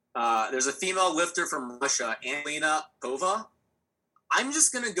 There's a female lifter from Russia, Angelina Pova. I'm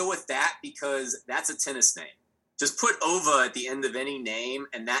just going to go with that because that's a tennis name. Just put Ova at the end of any name,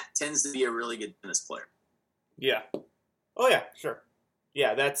 and that tends to be a really good tennis player. Yeah. Oh yeah, sure.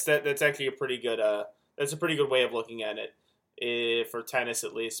 Yeah, that's actually a pretty good that's a pretty good way of looking at it, for tennis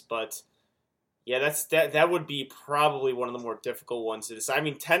at least. But yeah, that would be probably one of the more difficult ones to decide. I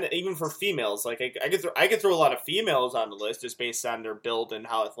mean, even for females, like I could throw a lot of females on the list just based on their build and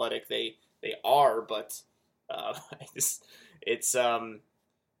how athletic they are. But it's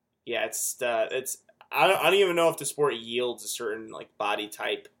I don't even know if the sport yields a certain like body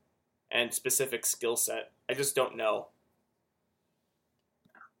type and specific skill set. I just don't know.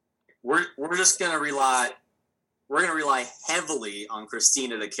 We're just gonna rely heavily on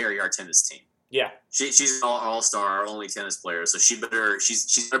Christina to carry our tennis team. Yeah, she's an all-star, our only tennis player, so she's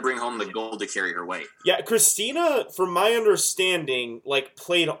gonna bring home the gold to carry her weight. Yeah, Christina, from my understanding, like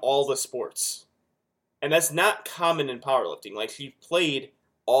played all the sports, and that's not common in powerlifting. Like she played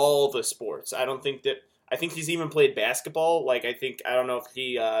all the sports. I think she's even played basketball. Like I don't know if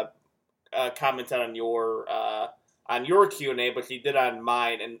she commented on your Q&A, but she did on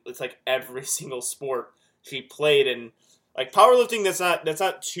mine, and it's like every single sport she played. And like powerlifting, that's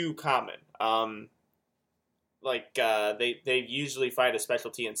not too common. They usually find a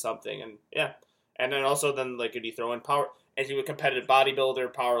specialty in something, and yeah, and then also like if you throw in power, and she's a competitive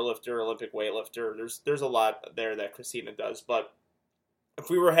bodybuilder, powerlifter, Olympic weightlifter. There's a lot there that Christina does. But if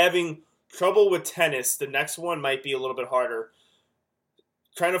we were having trouble with tennis, the next one might be a little bit harder.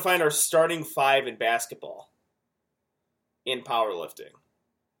 Trying to find our starting 5 in basketball in powerlifting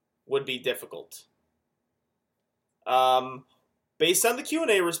would be difficult. Based on the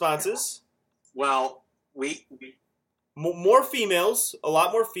Q&A responses, well, more females, a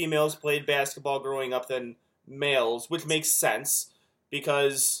lot more females played basketball growing up than males, which makes sense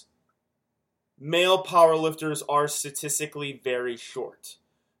because male powerlifters are statistically very short.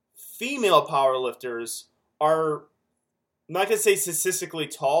 Female powerlifters are, I'm not going to say statistically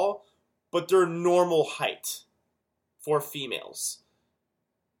tall, but they're normal height for females.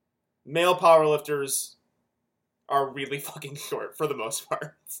 Male powerlifters are really fucking short for the most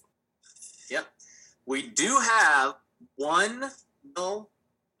part. Yep. We do have one male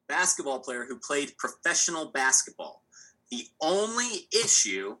basketball player who played professional basketball. The only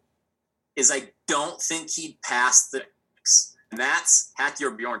issue is I don't think he'd pass the Olympics, and that's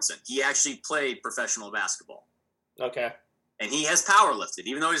Hafthor Bjornsson. He actually played professional basketball. Okay. And he has powerlifted.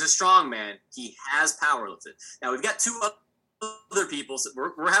 Even though he's a strong man, he has powerlifted. Now, we've got 2 other people. So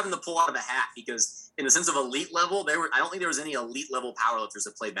we're having to pull out of the hat because in the sense of elite level, I don't think there was any elite level powerlifters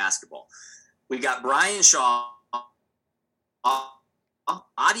that played basketball. We got Brian Shaw,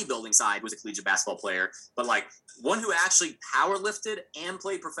 bodybuilding side, was a collegiate basketball player, but like one who actually powerlifted and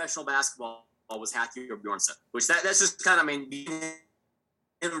played professional basketball was Hafthor Bjornsson, which that's just kind of, I mean,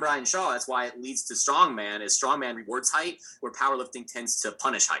 him and Brian Shaw, that's why it leads to strongman, is strongman rewards height, where powerlifting tends to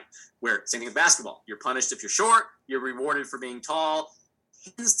punish height. Where, same thing with basketball. You're punished if you're short, you're rewarded for being tall.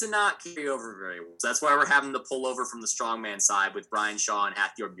 Tends to not carry over very well. So that's why we're having to pull over from the strongman side with Brian Shaw and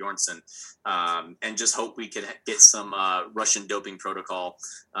Hafthor Bjornsson, and just hope we could get some Russian doping protocol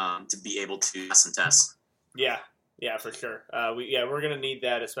to be able to pass some tests. Yeah, for sure. We're gonna need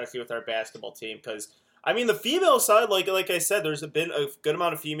that, especially with our basketball team, because I mean the female side, like I said, there's been a good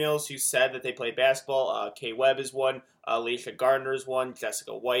amount of females who said that they played basketball. Kay Webb is one. Alicia Gardner is one.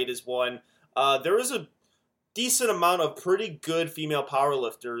 Jessica White is one. There is a decent amount of pretty good female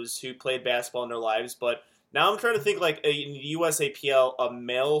powerlifters who played basketball in their lives, but now I'm trying to think like in the USAPL, a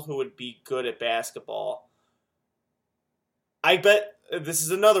male who would be good at basketball. I bet this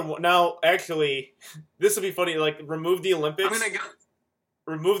is another one. Now, actually, this would be funny. Like, remove the Olympics. I'm gonna go.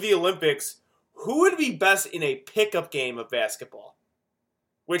 Remove the Olympics. Who would be best in a pickup game of basketball?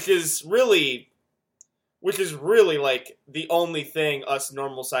 Which is really like the only thing us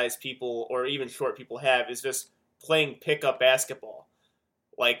normal-sized people or even short people have is just playing pickup basketball.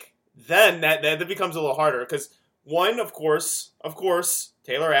 Like, then that becomes a little harder because one, of course,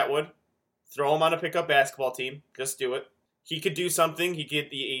 Taylor Atwood, throw him on a pickup basketball team. Just do it. He could do something.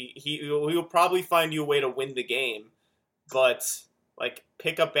 He'll probably find you a way to win the game. But like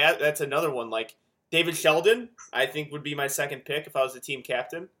pickup that's another one. Like David Sheldon, I think would be my second pick if I was the team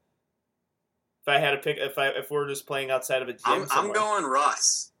captain. If I had to pick, if we're just playing outside of a gym, I'm going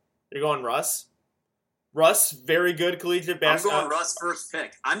Russ. You're going Russ. Russ, very good collegiate basketball. I'm going Russ first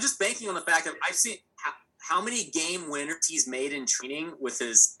pick. I'm just banking on the fact that I've seen how many game winners he's made in training with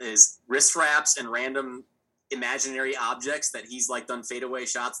his wrist wraps and random imaginary objects that he's like done fadeaway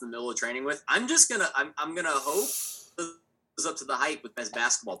shots in the middle of training with. I'm gonna hope the up to the hype with his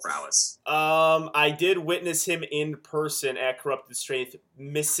basketball prowess? I did witness him in person at Corrupted Strength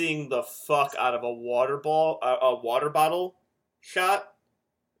missing the fuck out of a water bottle shot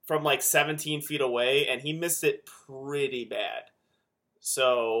from like 17 feet away, and he missed it pretty bad.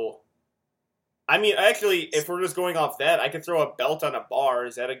 So, I mean, actually, if we're just going off that, I could throw a belt on a bar.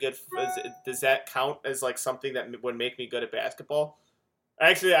 Is that a good? Does that count as like something that would make me good at basketball?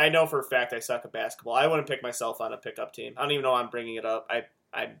 Actually, I know for a fact I suck at basketball. I wouldn't pick myself on a pickup team. I don't even know why I'm bringing it up.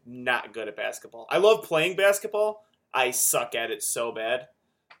 I'm not good at basketball. I love playing basketball. I suck at it so bad.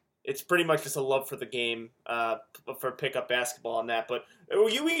 It's pretty much just a love for the game, for pickup basketball and that. But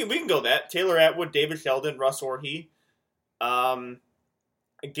we can go that. Taylor Atwood, David Sheldon, Russ Orhey,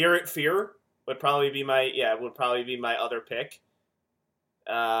 Garrett Fear would probably be my other pick.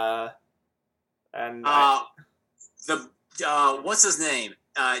 What's his name?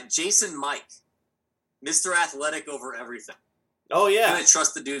 Jason Mike, Mr. Athletic over everything. Oh yeah, I'm gonna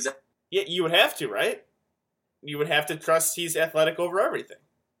trust the dudes. Yeah, you would have to, right? You would have to trust he's athletic over everything.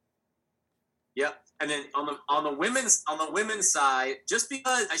 Yep. And then on the women's side, just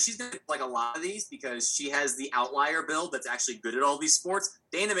because she's gonna like a lot of these because she has the outlier build that's actually good at all these sports.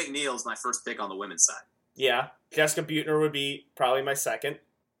 Dana McNeil is my first pick on the women's side. Yeah, Jessica Butner would be probably my second.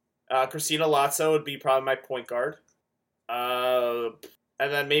 Christina Lotso would be probably my point guard. And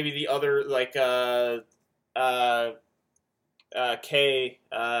then maybe the other like K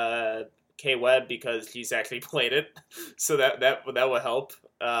Webb because he's actually played it, so that would help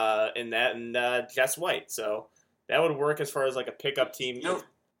in that, and Jess White. So that would work as far as like a pickup team. You know,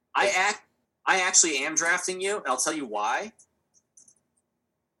 I actually am drafting you, and I'll tell you why.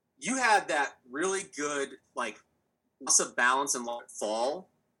 You had that really good like loss of balance and long fall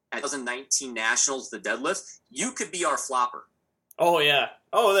at 2019 Nationals, the deadlift. You could be our flopper. Oh yeah.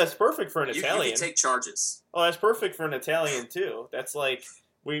 Oh, that's perfect for an Italian. You can take charges. Oh, that's perfect for an Italian too. That's like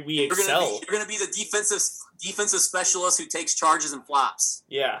we excel. You're gonna be the defensive specialist who takes charges and flops.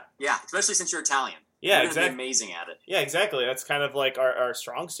 Yeah. Yeah, especially since you're Italian. Yeah, you're exactly. Be amazing at it. Yeah, exactly. That's kind of like our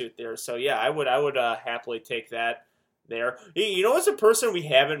strong suit there. So yeah, I would happily take that there. You know, as a person we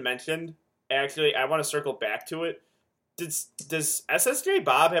haven't mentioned, actually, I want to circle back to it. Does SSJ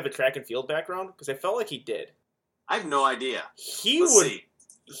Bob have a track and field background? Because I felt like he did. I have no idea.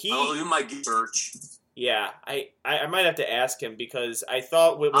 I'll do my search. Yeah, I might have to ask him because I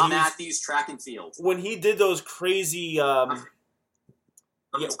thought Matthews track and field when he did those crazy popping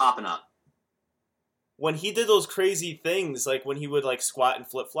up. When he did those crazy things, like when he would like squat in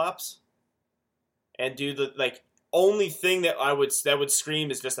flip flops and do the like only thing that would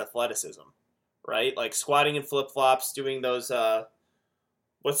scream is just athleticism, right? Like squatting in flip flops, doing those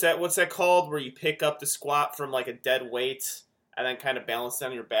what's that called where you pick up the squat from like a dead weight and then kind of balance it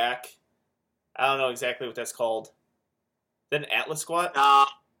on your back. I don't know exactly what that's called. Then Atlas squat? I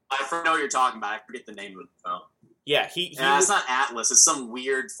know what you're talking about. I forget the name of it though. Yeah, it's not Atlas. It's some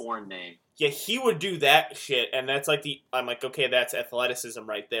weird foreign name. Yeah, he would do that shit, and that's like I'm like, okay, that's athleticism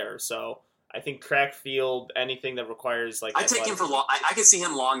right there. So I think track field, anything that requires like I take him for long. I could see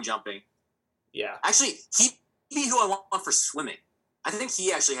him long jumping. Yeah. Actually, he'd be who I want for swimming. I think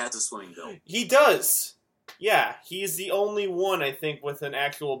he actually has a swimming build. He does. Yeah, he's the only one, I think, with an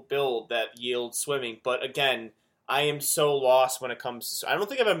actual build that yields swimming. But again, I am so lost when it comes to... I don't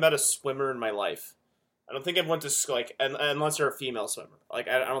think I've ever met a swimmer in my life. I don't think I've went to... like unless they're a female swimmer. Like,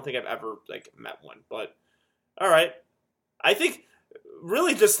 I don't think I've ever, like, met one. But, all right. I think,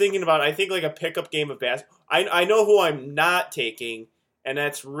 really just thinking about it, I think, like, a pickup game of basketball... I know who I'm not taking... And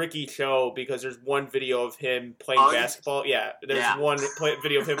that's Ricky Cho because there's one video of him playing basketball. Yeah, there's one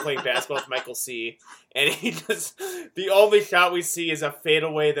video of him playing basketball with Michael C. And he just the only shot we see is a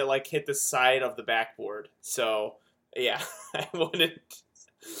fadeaway that like hit the side of the backboard. So yeah, I wouldn't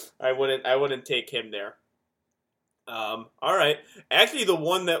take him there. All right, actually, the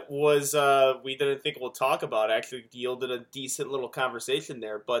one that was we didn't think we'll talk about actually yielded a decent little conversation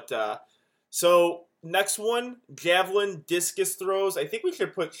there. But so. Next one, javelin, discus throws. I think we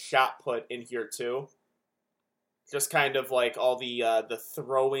should put shot put in here too. Just kind of like all the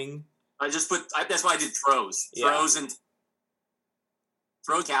throwing. That's why I did throws. Yeah.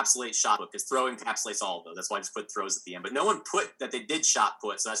 Throw encapsulates shot put because throw encapsulates all of those. That's why I just put throws at the end. But no one put that they did shot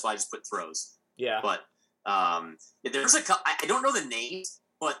put, so that's why I just put throws. Yeah. But there's I don't know the names,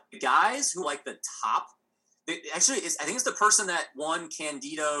 but the guys who like the top. I think it's the person that won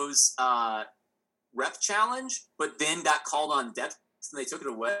Candido's. Rep challenge, but then got called on depth and they took it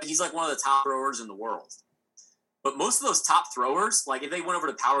away. He's like one of the top throwers in the world. But most of those top throwers, like if they went over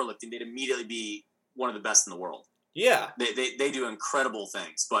to powerlifting, they'd immediately be one of the best in the world. Yeah. They do incredible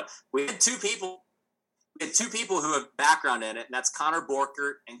things. But we had two people had two people who have background in it, and that's Connor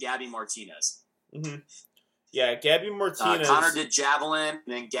Borkert and Gabby Martinez. Mm-hmm. Yeah, Gabby Martinez. Connor did javelin,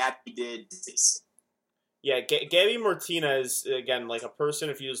 and then Gabby did discus. Yeah, Gabby Martinez, again, like a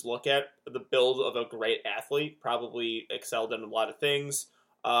person, if you just look at the build of a great athlete, probably excelled in a lot of things.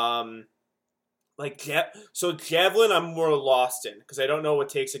 So javelin I'm more lost in, because I don't know what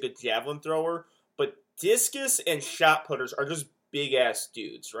takes a good javelin thrower, but discus and shot putters are just big-ass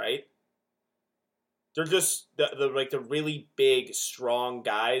dudes, right? They're just the really big, strong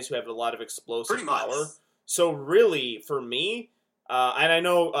guys who have a lot of explosive power. So really, for me, and I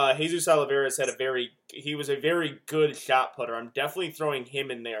know Jesus Olivares was a very good shot putter. I'm definitely throwing him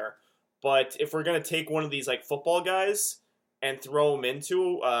in there. But if we're gonna take one of these like football guys and throw him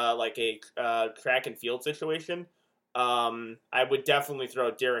into like a track and field situation, I would definitely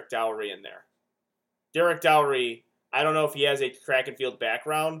throw Derek Dowry in there. Derek Dowry, I don't know if he has a track and field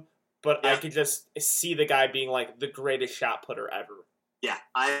background, but yeah. I could just see the guy being like the greatest shot putter ever. Yeah,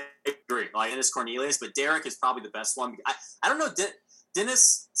 I agree. Like Dennis Cornelius, but Derek is probably the best one. I don't know.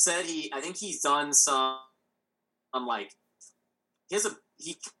 Dennis said I think he's done some like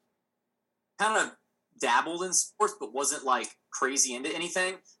he kind of dabbled in sports, but wasn't like crazy into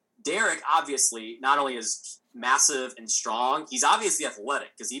anything. Derek obviously not only is massive and strong, he's obviously athletic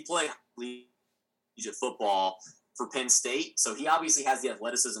because he played collegiate football for Penn State, so he obviously has the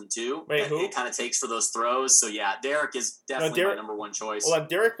athleticism too. Wait, who? It kind of takes for those throws. So yeah, Derek is definitely my number one choice. Well,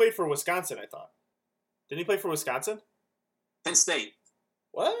 Derek played for Wisconsin, I thought. Didn't he play for Wisconsin? Penn State.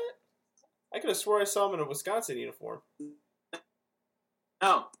 What? I could have swore I saw him in a Wisconsin uniform.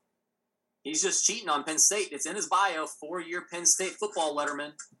 No. He's just cheating on Penn State. It's in his bio, 4-year Penn State football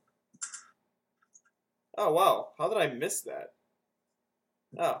letterman. Oh, wow. How did I miss that?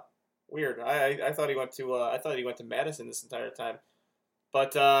 Oh, weird. I thought he went to Madison this entire time.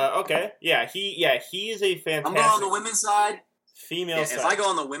 But okay. Yeah, he is a fantastic. I'm going on the women's side. Female side. If I go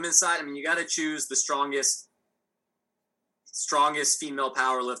on the women's side, I mean you got to choose the strongest female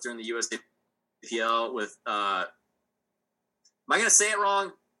power lifter in the USAPL with am I going to say it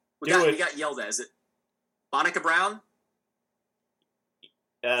wrong? We got yelled at. Is it Monica Brown?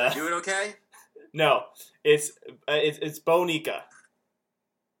 Did I do it okay? No, it's Bonica.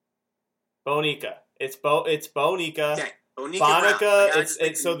 Bonica. It's Bonica. Okay. Bonica.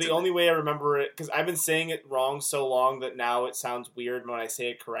 It's so the only way I remember it, because I've been saying it wrong so long that now it sounds weird when I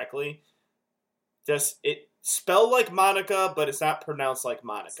say it correctly. Just it spelled like Monica, but it's not pronounced like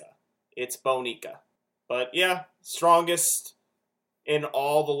Monica. It's Bonica. But yeah, strongest in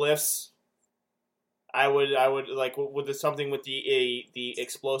all the lifts. I would like with something with the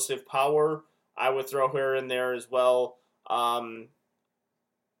explosive power. I would throw her in there as well.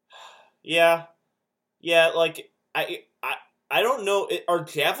 Yeah. Like I don't know. Are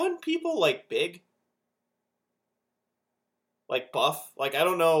javelin people like big, like buff? Like I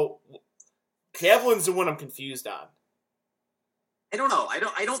don't know. Javelin's the one I'm confused on. I don't know. I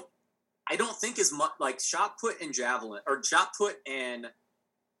don't think as much like shot put and javelin or shot put and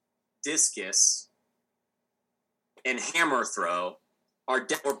discus and hammer throw are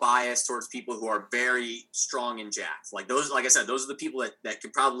more biased towards people who are very strong in jav. Like those, like I said, those are the people that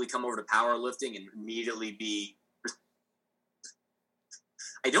could probably come over to powerlifting and immediately be.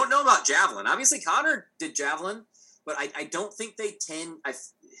 I don't know about javelin. Obviously, Connor did javelin, but I don't think they tend. I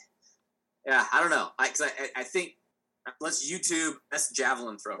don't know. I think let's YouTube best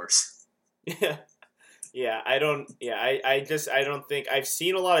javelin throwers. Yeah. I don't think I've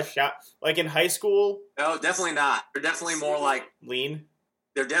seen a lot of like in high school. No, definitely not. They're definitely more like lean.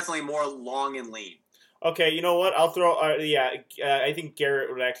 They're definitely more long and lean. Okay, you know what? I'll throw. I think Garrett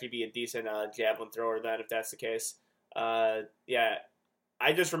would actually be a decent javelin thrower then, if that's the case. Yeah,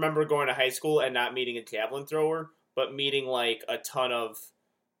 I just remember going to high school and not meeting a javelin thrower, but meeting like a ton of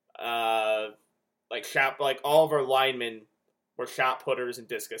like all of our linemen were shot putters and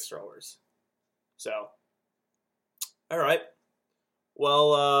discus throwers. So, all right.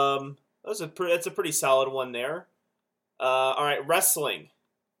 Well, that's a pretty solid one there. All right, wrestling.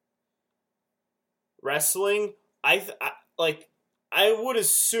 I would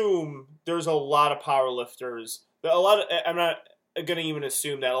assume there's a lot of power lifters. I'm not going to even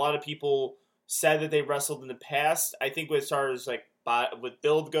assume that. A lot of people said that they wrestled in the past. I think as far as like with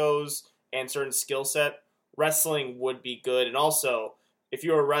build goes and certain skill set, wrestling would be good. And also, if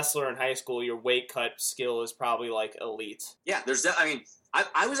you're a wrestler in high school, your weight cut skill is probably like elite. Yeah,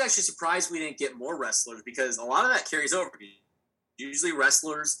 I was actually surprised we didn't get more wrestlers because a lot of that carries over. Usually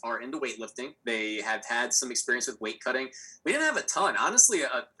wrestlers are into weightlifting. They have had some experience with weight cutting. We didn't have a ton. Honestly,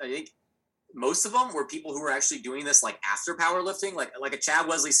 I think most of them were people who were actually doing this like after powerlifting, like a Chad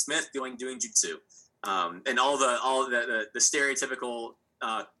Wesley Smith doing jiu-jitsu. And all the stereotypical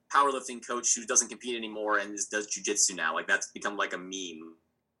powerlifting coach who doesn't compete anymore and does jujitsu now. Like that's become like a meme.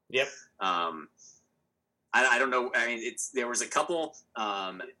 Yep. I don't know. I mean, there was a couple.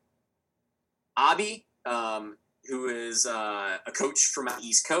 Abi, who is a coach from the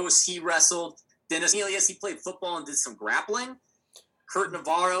East Coast, he wrestled. Dennis Elias, he played football and did some grappling. Kurt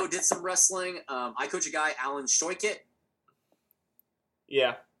Navarro did some wrestling. I coach a guy, Alan Shoykit.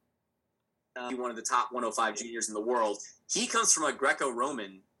 Yeah. One of the top 105 juniors in the world. He comes from a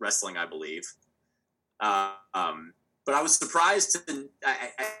Greco-Roman wrestling, I believe. But I was surprised I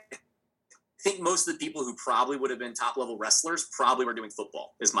think most of the people who probably would have been top-level wrestlers probably were doing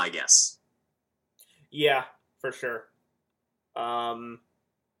football, is my guess. Yeah, for sure. I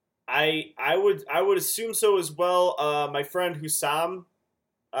would assume so as well. My friend Hussam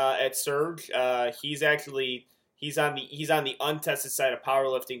at Surge, he's on the untested side of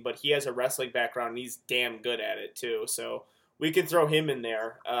powerlifting, but he has a wrestling background and he's damn good at it too. So we can throw him in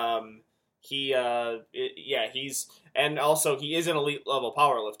there. He is an elite level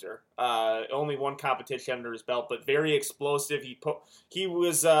powerlifter. Only one competition under his belt, but very explosive. He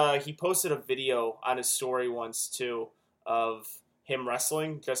posted a video on his story once too of him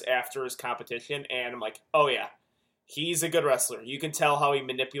wrestling just after his competition, and I'm like, oh yeah, he's a good wrestler. You can tell how he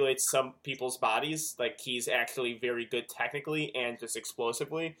manipulates some people's bodies. Like he's actually very good technically and just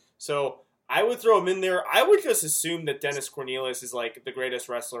explosively. So I would throw him in there. I would just assume that Dennis Cornelius is like the greatest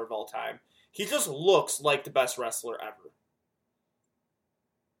wrestler of all time. He just looks like the best wrestler ever.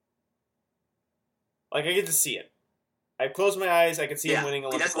 Like, I get to see it. I close my eyes, I can see him winning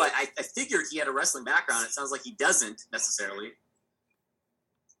Olympic. That's why I figured he had a wrestling background. It sounds like he doesn't, necessarily.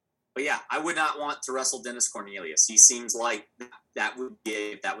 But yeah, I would not want to wrestle Dennis Cornelius. He seems like that would be,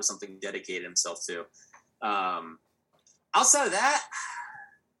 if that was something he dedicated himself to. Outside of that...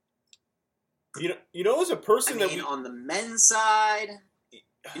 You know, as a person on the men's side...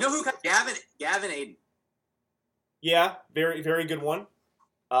 You know who? Gavin Aiden. Yeah, very, very good one.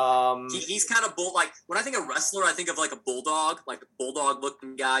 He's kind of like when I think of wrestler, I think of like a bulldog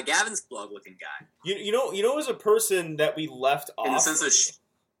looking guy. Gavin's bulldog looking guy. You know, as a person that we left off, in the sense of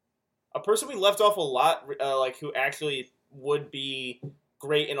a person we left off a lot, like who actually would be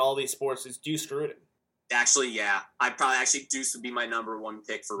great in all these sports is Deuce Gruden. Actually, yeah, I'd probably Deuce would be my number one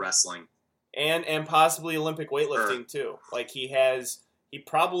pick for wrestling, and possibly Olympic weightlifting too. Like he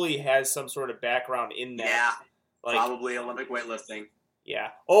probably has some sort of background in that. Yeah, like, probably Olympic weightlifting. Yeah.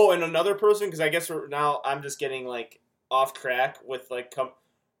 Oh, and another person, because I guess I'm just getting like off track with like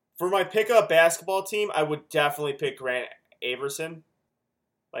for my pickup basketball team, I would definitely pick Grant Averson.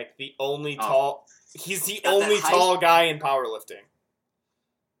 Like the only tall, he's the only tall guy in powerlifting.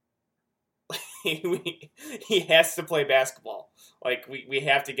 He has to play basketball. Like, we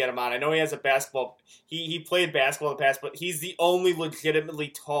have to get him on. I know he has a basketball... He played basketball in the past, but he's the only legitimately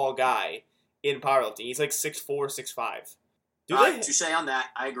tall guy in powerlifting. He's like 6'4", 6'5". Touche on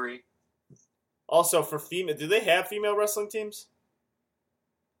that. I agree. Also, for female... Do they have female wrestling teams?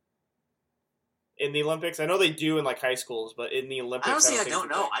 In the Olympics? I know they do in, like, high schools, but in the Olympics... Honestly, I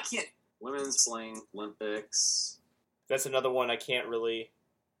don't know. I can't... Women's sling Olympics... That's another one I can't really...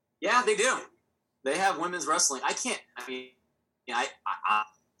 Yeah, they do. They have women's wrestling. I can't... I mean... I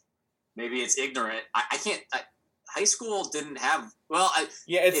maybe it's ignorant. I can't. High school didn't have. Well,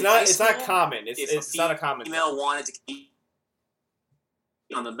 it's not common. It's not a common. Female wanted to keep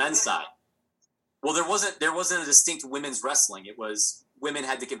on the men's side. Well, there wasn't a distinct women's wrestling. It was women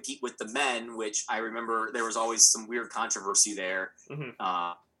had to compete with the men, which I remember there was always some weird controversy there,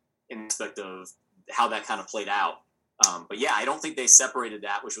 in respect of how that kind of played out. But yeah, I don't think they separated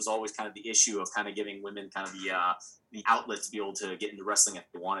that, which was always kind of the issue of kind of giving women kind of the outlet to be able to get into wrestling if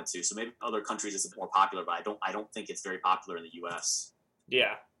they wanted to. So maybe other countries it's a bit more popular, but I don't think it's very popular in the U.S.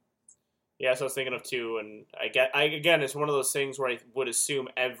 Yeah. Yeah, so I was thinking of too, and again, it's one of those things where I would assume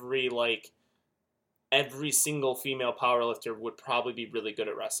every single female powerlifter would probably be really good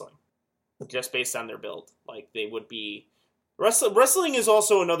at wrestling, just based on their build. Like, they would be... Wrestling is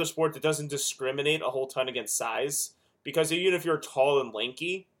also another sport that doesn't discriminate a whole ton against size, because even if you're tall and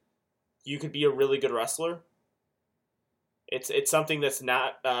lanky, you could be a really good wrestler. It's something that's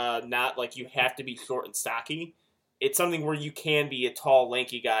not like you have to be short and stocky. It's something where you can be a tall,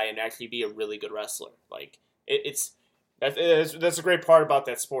 lanky guy and actually be a really good wrestler. Like that's a great part about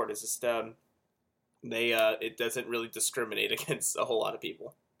that sport. Is just it doesn't really discriminate against a whole lot of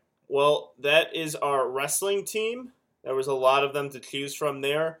people. Well, that is our wrestling team. There was a lot of them to choose from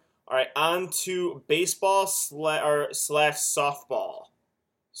there. All right, on to baseball slash softball.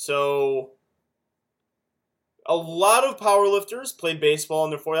 So A lot of powerlifters played baseball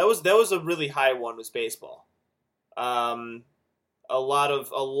in their 40s. That was a really high one, was baseball. A lot of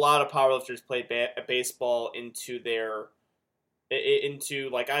powerlifters played baseball into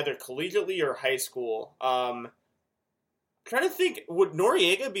like either collegiately or high school. Trying to think, would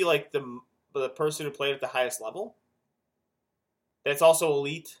Noriega be like the person who played at the highest level? That's also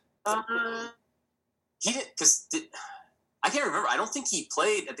elite. He did because I can't remember. I don't think he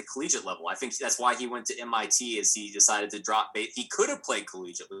played at the collegiate level. I think that's why he went to MIT, is he decided to drop bait. He could have played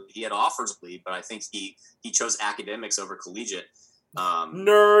collegiately. He had offers, but I think he chose academics over collegiate.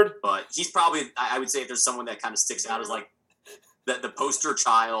 Nerd. But he's probably, I would say, if there's someone that kind of sticks out as like the poster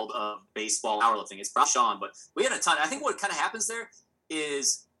child of baseball powerlifting, it's probably Sean. But we had a ton. I think what kind of happens there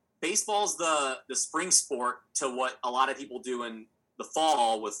is baseball's the spring sport to what a lot of people do in the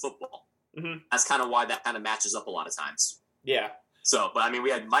fall with football. Mm-hmm. That's kind of why that kind of matches up a lot of times. Yeah. So, but I mean, we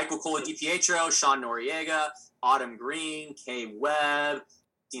had Michael Coladipietro, Sean Noriega, Autumn Green, Kay Webb,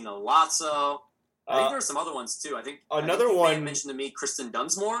 Dina Lotso. I think there were some other ones too. I think another you one may have mentioned to me, Kristen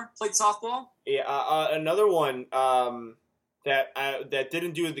Dunsmore played softball. Yeah, another one that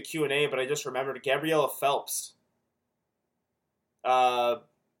didn't do the Q&A, but I just remembered, Gabriella Phelps, softball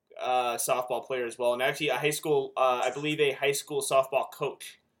player as well, and actually a high school, I believe a high school softball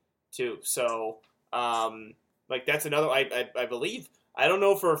coach too. So, like that's another. I believe, I don't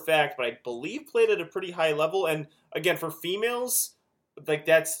know for a fact, but I believe played at a pretty high level. And again, for females, like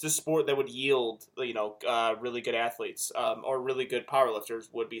that's the sport that would yield, really good athletes, or really good powerlifters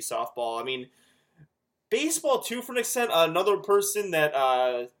would be softball. I mean, baseball too, for an extent. Another person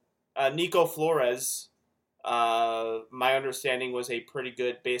that Nico Flores, my understanding, was a pretty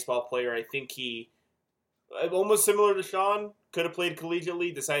good baseball player. I think he, almost similar to Sean, could have played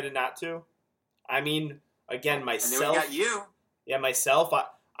collegiately, decided not to. I mean, again, myself. And then we got you. Yeah, myself.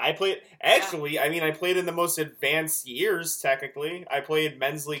 I played. Actually, I mean, I played in the most advanced years. Technically, I played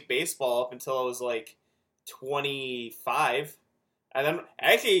men's league baseball up until I was like 25, and then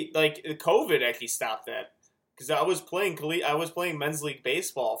actually, like COVID actually stopped that, because I was playing men's league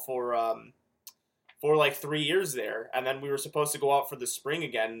baseball for like 3 years there, and then we were supposed to go out for the spring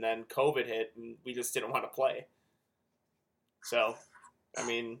again, and then COVID hit, and we just didn't want to play. So, I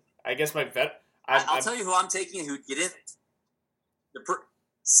mean, I guess my vet. I'll tell you who I'm taking, who get in.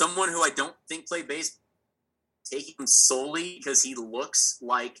 Someone who I don't think played baseball, taking him solely because he looks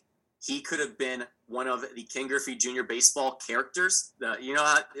like he could have been one of the Ken Griffey Jr. baseball characters. You know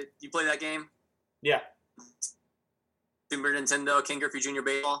how you play that game? Yeah. Super Nintendo, Ken Griffey Jr.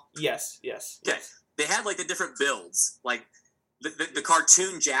 baseball? Yes. Okay. Yes. They had like the different builds. Like the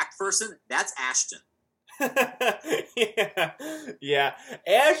cartoon Jack person, that's Ashton. yeah.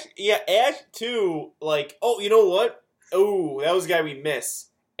 Ash too, like, oh, you know what? Oh, that was a guy we miss.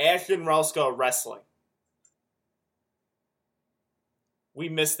 Ashton Rauska wrestling. We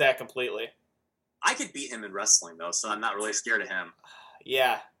missed that completely. I could beat him in wrestling, though, so I'm not really scared of him.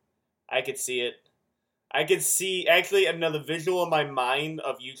 Yeah, I could see it. I could see, actually, another visual in my mind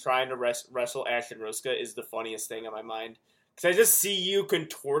of you trying to wrestle Ashton Ruska is the funniest thing in my mind. Because I just see you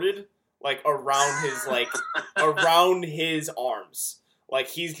contorted, like, around his, like, around his arms. Like,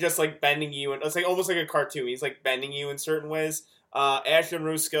 he's just, like, bending you, and it's, like, almost like a cartoon. He's, like, bending you in certain ways. Ashton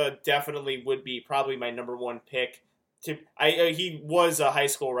Ruska definitely would be probably my number one pick. He was a high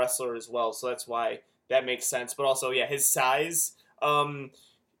school wrestler as well, so that's why that makes sense. But also, yeah, his size,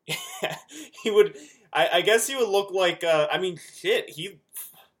 he would, I guess he would look like,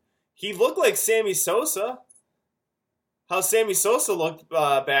 he looked like Sammy Sosa. How Sammy Sosa looked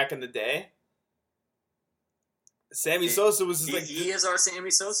back in the day. Sammy Sosa was just he is our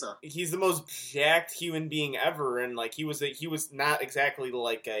Sammy Sosa. He's the most jacked human being ever, and like he was not exactly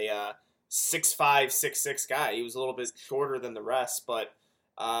like a 6'5", 6'6" guy. He was a little bit shorter than the rest, but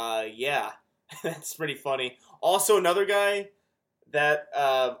yeah, that's pretty funny. Also, another guy that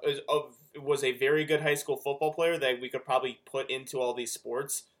was a very good high school football player that we could probably put into all these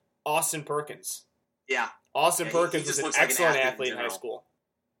sports, Austin Perkins. Yeah. Austin Perkins was an excellent athlete in high school.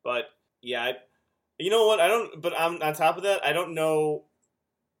 But yeah, you know what? But on top of that, I don't know.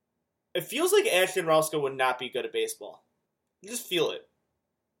 It feels like Ashton Rauska would not be good at baseball. You just feel it.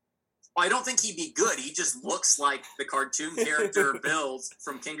 Well, I don't think he'd be good. He just looks like the cartoon character build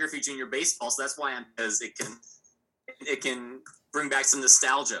from Ken Griffey Jr. baseball, so that's why because it can bring back some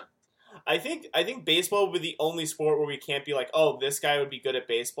nostalgia. I think baseball would be the only sport where we can't be like, oh, this guy would be good at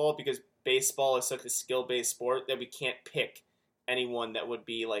baseball, because baseball is such a skill-based sport that we can't pick anyone that would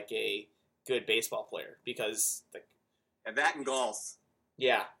be like a good baseball player, because like, and that and golf.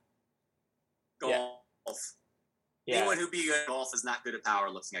 Yeah. Golf. Yeah. Anyone who'd be good at golf is not good at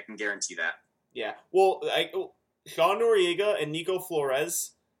powerlifting. I can guarantee that. Yeah. Well, Sean Noriega and Nico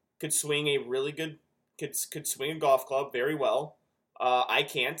Flores could swing a really good could swing a golf club very well. I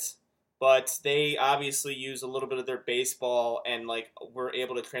can't, but they obviously use a little bit of their baseball and like were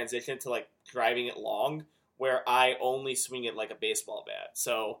able to transition to like driving it long, where I only swing it like a baseball bat.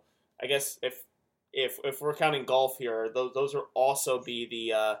 So I guess if we're counting golf here, those are also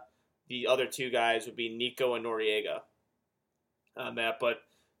be the other two guys would be Nico and Noriega on that. But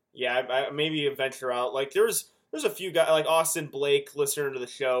yeah, I maybe venture out. Like there's a few guys like Austin Blake, listener to the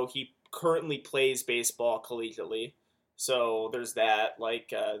show. He currently plays baseball collegiately, so there's that.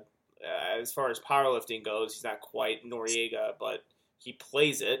 Like as far as powerlifting goes, he's not quite Noriega, but he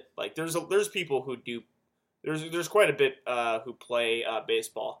plays it. Like there's people who do. There's quite a bit who play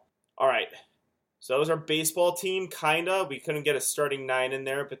baseball. All right, so that was our baseball team. Kinda, we couldn't get a starting 9 in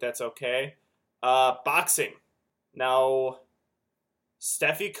there, but that's okay. Boxing. Now,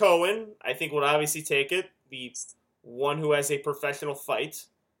 Steffi Cohen, I think, would obviously take it. The one who has a professional fight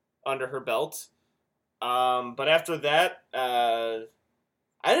under her belt. But after that, I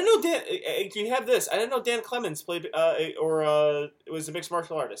didn't know Dan. You have this. I didn't know Dan Clemens played, it was a mixed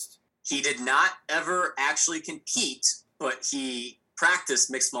martial artist. He did not ever actually compete, but he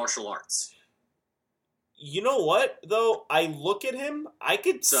practiced mixed martial arts. You know what, though? I look at him. I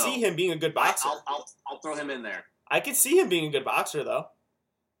could see him being a good boxer. I'll throw him in there. I could see him being a good boxer, though.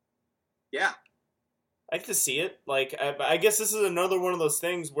 Yeah. I could see it. Like, I guess this is another one of those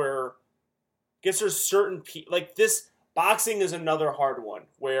things where, I guess there's certain like this boxing is another hard one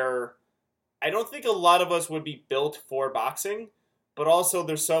where I don't think a lot of us would be built for boxing, but also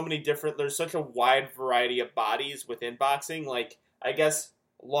there's such a wide variety of bodies within boxing. Like, I guess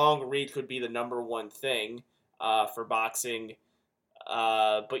long reach would be the number one thing for boxing.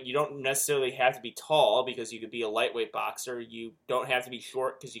 But you don't necessarily have to be tall because you could be a lightweight boxer. You don't have to be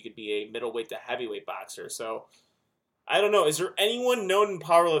short because you could be a middleweight to heavyweight boxer. So, I don't know. Is there anyone known in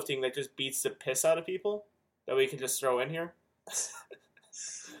powerlifting that just beats the piss out of people that we can just throw in here?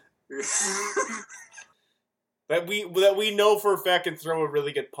 that we know for a fact can throw a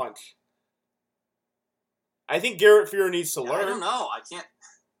really good punch. I think Garrett Fear needs to learn. I don't know. I can't.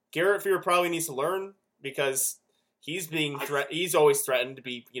 Garrett Fear probably needs to learn because he's always threatened to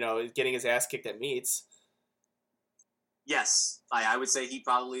be, getting his ass kicked at meets. Yes, I would say he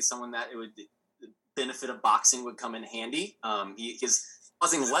probably is someone that the benefit of boxing would come in handy. He's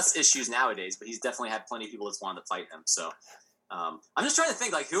causing less issues nowadays, but he's definitely had plenty of people that's wanted to fight him. So I'm just trying to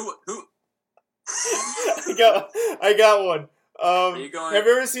think, like who. I got one. Are you going? Have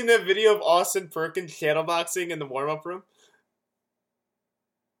you ever seen that video of Austin Perkins shadowboxing in the warm-up room?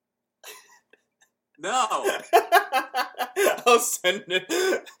 No. I'll send it.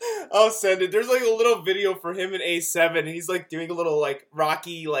 There's like a little video for him in A7, and he's like doing a little like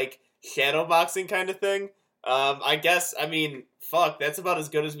Rocky like shadow boxing kind of thing. Fuck, that's about as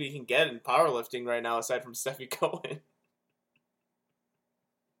good as we can get in powerlifting right now, aside from Steffi Cohen.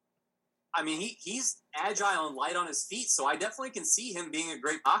 I mean, he's agile and light on his feet, so I definitely can see him being a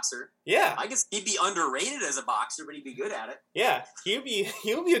great boxer. Yeah, I guess he'd be underrated as a boxer, but he'd be good at it. Yeah, he'll be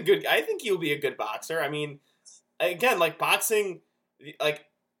a good. I think he'll be a good boxer. I mean, again, like boxing, like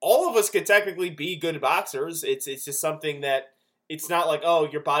all of us could technically be good boxers. It's just something that it's not like, oh,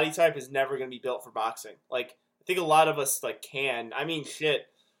 your body type is never going to be built for boxing. Like I think a lot of us like can. I mean, shit,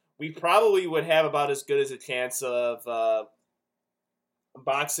 we probably would have about as good as a chance of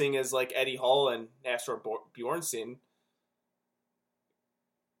boxing as like Eddie Hall and Nastor Bjornsson.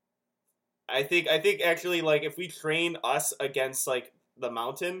 I think actually like if we train us against like the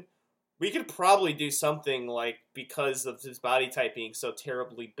Mountain, we could probably do something like because of his body type being so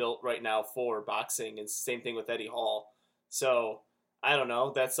terribly built right now for boxing, and same thing with Eddie Hall. So I don't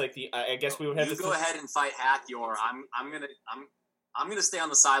know. That's like I guess we would have to go ahead and fight Hathor. I'm gonna stay on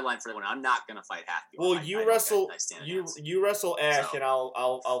the sideline for that one. I'm not gonna fight Hathor. Well, you wrestle Ash, so. And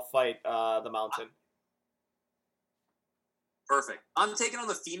I'll fight the Mountain. Perfect. I'm taking on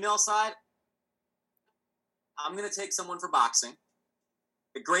the female side. I'm gonna take someone for boxing.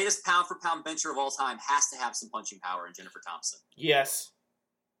 The greatest pound for pound bencher of all time has to have some punching power in Jennifer Thompson. Yes.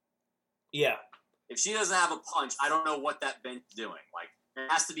 Yeah. If she doesn't have a punch, I don't know what that bench is doing. Like,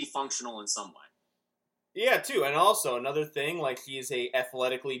 it has to be functional in some way. Yeah, too. And also, another thing, like, she is a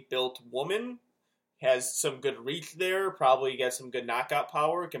athletically built woman, has some good reach there, probably gets some good knockout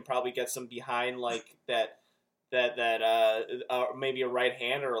power, can probably get some behind, like, that maybe a right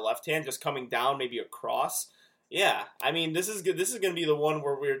hand or a left hand, just coming down, maybe a cross. Yeah, I mean, this is good. This is going to be the one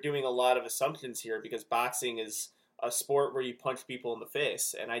where we're doing a lot of assumptions here, because boxing is a sport where you punch people in the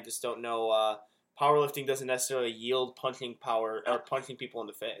face, and I just don't know... powerlifting doesn't necessarily yield punching power or punching people in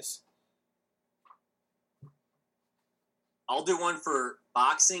the face. I'll do one for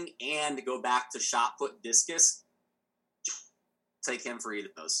boxing and go back to shot put discus. Take him for either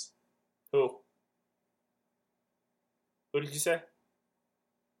of those. Who? Who did you say?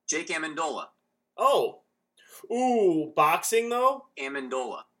 Jake Amendola. Oh. Ooh, boxing though?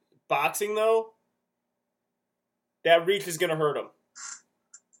 Amendola. Boxing though? That reach is going to hurt him.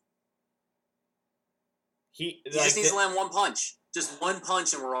 He just needs to land one punch. Just one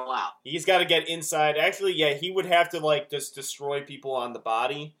punch and we're all out. He's got to get inside. Actually, yeah, he would have to like just destroy people on the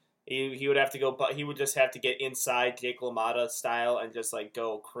body. He would have to go. He would just have to get inside Jake LaMotta style and just like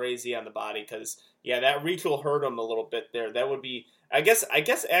go crazy on the body because yeah, that reach will hurt him a little bit there. That would be. I guess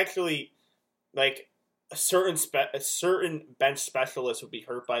actually, like a certain bench specialist would be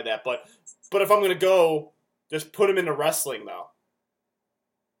hurt by that. But if I'm gonna go, just put him into wrestling though.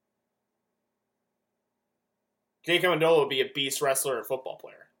 Jake Amendola would be a beast wrestler and football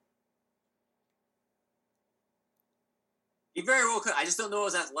player. He very well could. I just don't know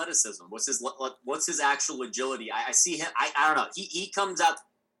his athleticism. What's his actual agility? I see him. I don't know. He comes out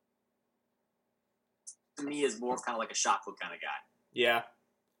to me as more kind of like a shot put kind of guy. Yeah.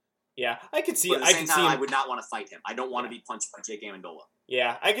 I could see. But at the same time, him. I would not want to fight him. I don't want to be punched by Jake Amendola.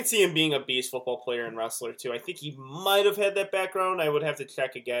 Yeah, I could see him being a beast football player and wrestler too. I think he might have had that background. I would have to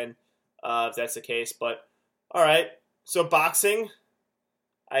check again if that's the case, but. All right, so boxing,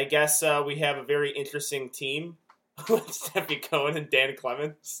 I guess we have a very interesting team with Steffi Cohen and Dan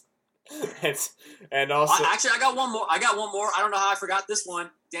Clemens, and also actually I got one more. I don't know how I forgot this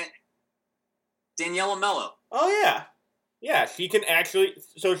one. Daniela Mello. Oh yeah. She can actually.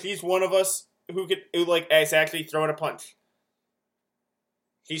 So she's one of us who is actually throwing a punch.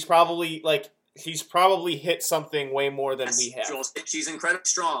 She's probably hit something way more than we have. She's incredibly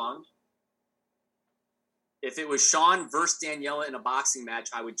strong. If it was Sean versus Daniela in a boxing match,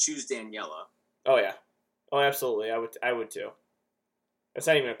 I would choose Daniela. Oh yeah. Oh, absolutely. I would too. That's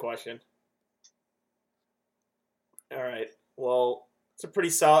not even a question. All right. Well, it's a pretty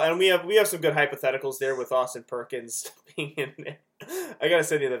solid, and we have some good hypotheticals there with Austin Perkins being in there. I gotta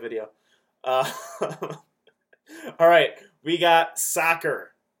send you the video. All right, we got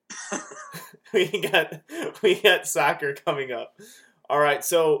soccer. we got soccer coming up. All right,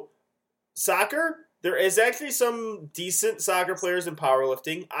 so soccer. There is actually some decent soccer players in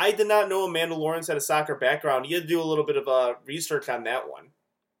powerlifting. I did not know Amanda Lawrence had a soccer background. You had to do a little bit of research on that one.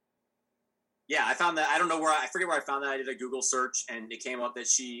 Yeah, I found that. I don't know I forget where I found that. I did a Google search, and it came up that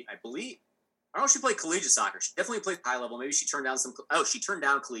I don't know if she played collegiate soccer. She definitely played high level. Maybe she turned down she turned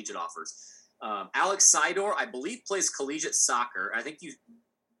down collegiate offers. Alex Sidor, I believe, plays collegiate soccer. I think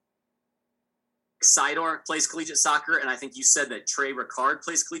Sidor plays collegiate soccer, and I think you said that Trey Ricard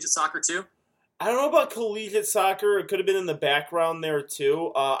plays collegiate soccer too. I don't know about collegiate soccer. It could have been in the background there,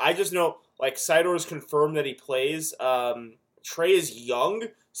 too. I just know, Sidor's confirmed that he plays. Trey is young,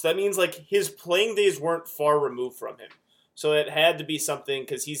 so that means, his playing days weren't far removed from him. So it had to be something,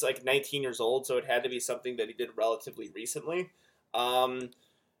 because he's, 19 years old, so it had to be something that he did relatively recently.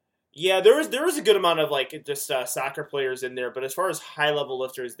 Yeah, there was a good amount of, just soccer players in there, but as far as high-level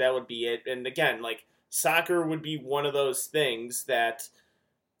lifters, that would be it. And, again, soccer would be one of those things that...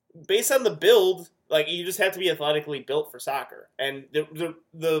 Based on the build, you just have to be athletically built for soccer. And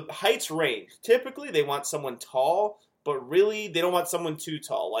the heights range. Typically, they want someone tall, but really, they don't want someone too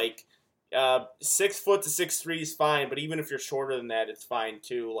tall. 6 foot to 6'3" is fine, but even if you're shorter than that, it's fine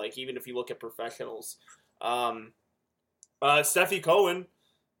too. Even if you look at professionals. Steffi Cohen,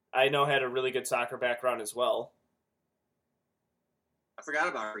 I know, had a really good soccer background as well. I forgot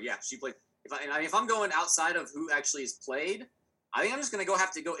about her. Yeah, she played. If I'm going outside of who actually has played, I think I'm just going to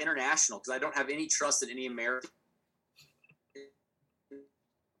have to go international because I don't have any trust in any American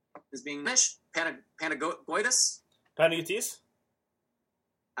is being Panagoitis. Panagiotis?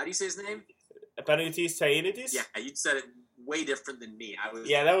 How do you say his name? Panagiotis Taianitis? Yeah, you said it way different than me.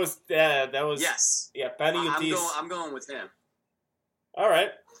 Yeah, that was yes. Yeah, Panagiotis. I'm going with him. All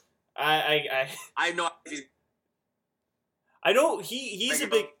right. I know I know he's a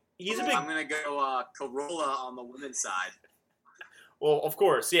big. I'm gonna go Corolla on the women's side. Well, of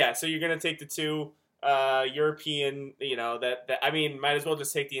course, yeah. So you're gonna take the two European, might as well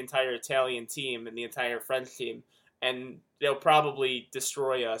just take the entire Italian team and the entire French team, and they'll probably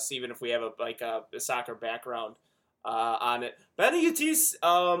destroy us, even if we have a soccer background on it. Benedictis,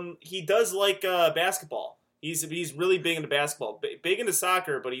 he does like basketball. He's really big into basketball, big into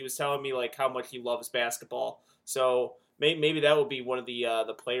soccer, but he was telling me how much he loves basketball. So maybe that would be one of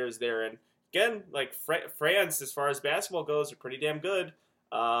the players there. And again, France, as far as basketball goes, are pretty damn good.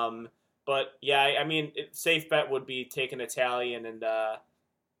 But yeah, safe bet would be take an Italian and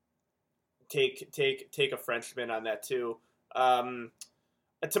take a Frenchman on that too.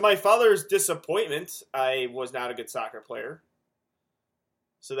 To my father's disappointment, I was not a good soccer player.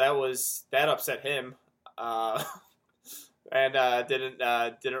 So that upset him. And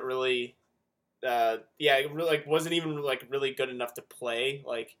didn't really really wasn't even really good enough to play.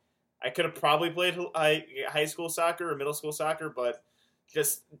 Like I could have probably played high school soccer or middle school soccer, but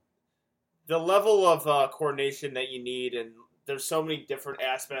just the level of coordination that you need, and there's so many different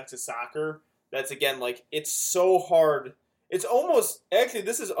aspects of soccer. That's again it's so hard. It's almost actually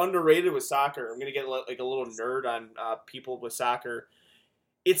this is underrated with soccer. I'm gonna get like a little nerd on people with soccer.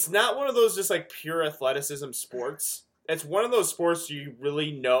 It's not one of those just pure athleticism sports. It's one of those sports you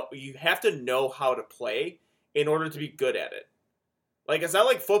have to know how to play in order to be good at it. It's not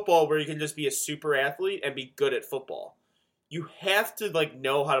like football where you can just be a super athlete and be good at football. You have to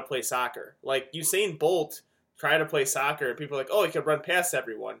know how to play soccer. Usain Bolt tried to play soccer and people are oh, he could run past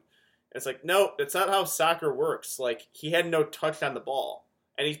everyone. And it's no, that's not how soccer works. He had no touch on the ball.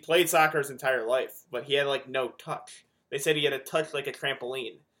 And he played soccer his entire life, but he had no touch. They said he had a touch like a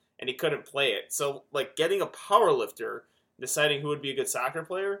trampoline, and he couldn't play it. So, getting a power lifter, deciding who would be a good soccer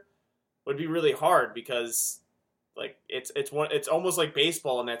player, would be really hard because, it's almost like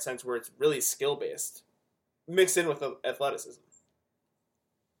baseball in that sense where it's really skill based, mixed in with athleticism.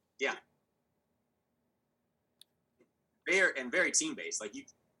 Yeah, very team based.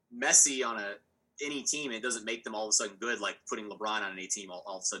 Messi on any team, it doesn't make them all of a sudden good. Putting LeBron on any team all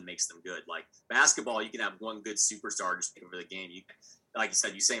of a sudden makes them good. Basketball, you can have one good superstar just take over the game. Like you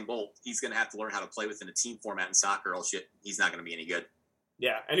said, Usain Bolt, he's going to have to learn how to play within a team format in soccer, else he's not going to be any good.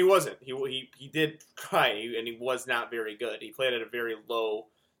 Yeah, and he wasn't. He did try, and he was not very good. He played at a very low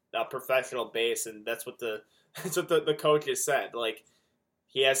professional base, and that's what the coaches said.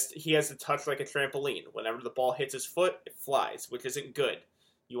 He has to touch like a trampoline. Whenever the ball hits his foot, it flies, which isn't good.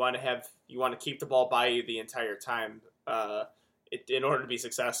 You want to keep the ball by you the entire time in order to be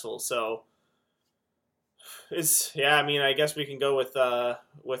successful. So, I guess we can go with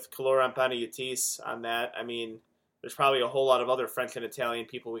Kaloran Panayotis on that. There's probably a whole lot of other French and Italian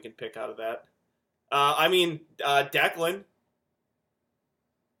people we can pick out of that. Declan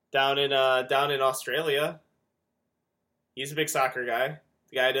down in Australia. He's a big soccer guy.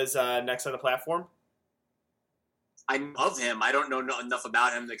 The guy does Next on the Platform. I love him. I don't know enough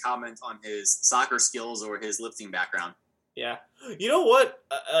about him to comment on his soccer skills or his lifting background. Yeah. You know what?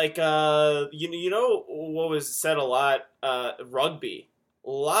 You know what was said a lot? Rugby. A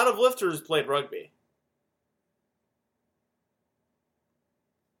lot of lifters played rugby.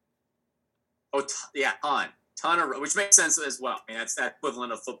 Oh, ton of, which makes sense as well. That's that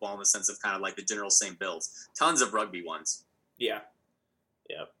equivalent of football in the sense of kind of the general same builds. Tons of rugby ones. Yeah.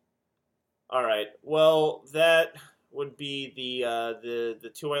 Yep. All right. Well, that would be the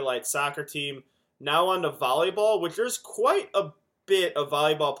 2A Light soccer team. Now on to volleyball, which there's quite a bit of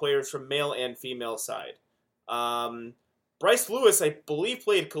volleyball players from male and female side. Bryce Lewis, I believe,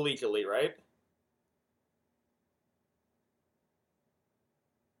 played collegiately, right?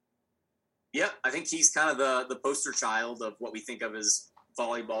 Yeah, I think he's kind of the poster child of what we think of as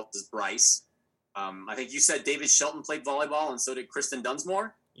volleyball as Bryce. I think you said David Shelton played volleyball, and so did Kristen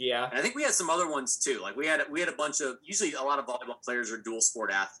Dunsmore. Yeah, and I think we had some other ones too. We had a bunch of, usually a lot of volleyball players are dual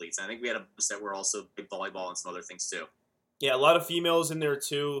sport athletes. And I think we had a bunch that were also big volleyball and some other things too. Yeah, a lot of females in there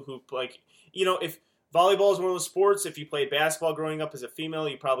too who if volleyball is one of those sports, if you played basketball growing up as a female,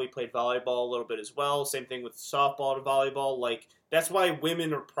 you probably played volleyball a little bit as well. Same thing with softball to volleyball. That's why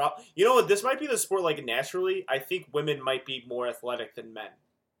women are this might be the sport naturally. I think women might be more athletic than men.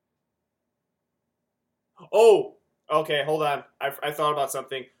 Oh, okay, hold on. I thought about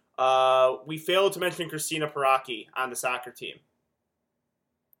something. We failed to mention Christina Paraki on the soccer team.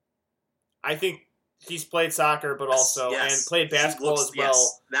 I think she's played soccer, but also and played basketball as well.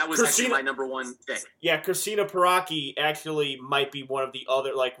 Yes. That was actually my number one pick. Yeah, Christina Paraki actually might be one of the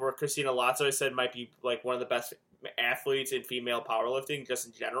other, where Christina Lotso, I said, might be one of the best athletes in female powerlifting, just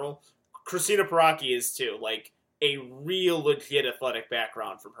in general. Christina Paraki is too, a real legit athletic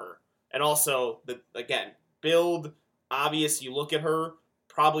background from her. And also, build, obvious, you look at her,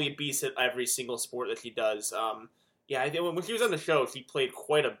 probably beats at every single sport that she does. I think when she was on the show, she played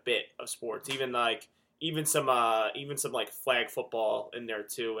quite a bit of sports, even some flag football in there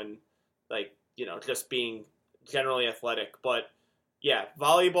too, and just being generally athletic. But yeah,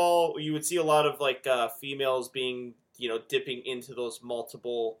 volleyball, you would see a lot of females being dipping into those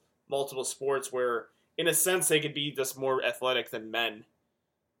multiple sports where, in a sense, they could be just more athletic than men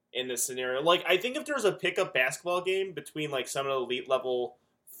in this scenario. I think if there was a pickup basketball game between some of the elite level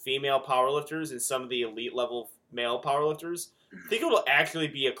female powerlifters and some of the elite level male powerlifters, I think it will actually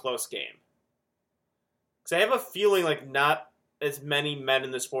be a close game. Because I have a feeling like not as many men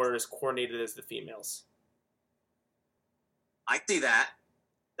in the sport are as coordinated as the females. I see that.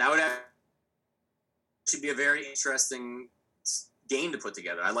 That would should be a very interesting game to put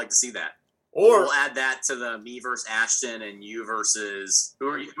together. I'd like to see that. Or we'll add that to the me versus Ashton and you versus who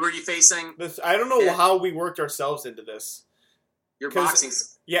are you facing? I don't know how we worked ourselves into this. Your boxing.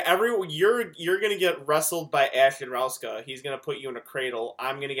 Yeah, you're gonna get wrestled by Ashton Rauska. He's gonna put you in a cradle.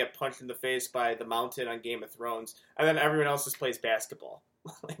 I'm gonna get punched in the face by the Mountain on Game of Thrones, and then everyone else just plays basketball.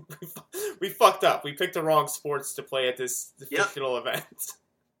 We fucked up. We picked the wrong sports to play at this fictional event.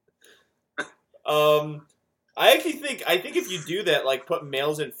 I think if you do that, like put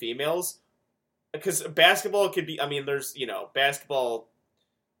males and females, because basketball could be. I mean, there's basketball.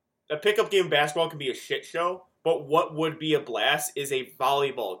 A pickup game of basketball can be a shit show. But what would be a blast is a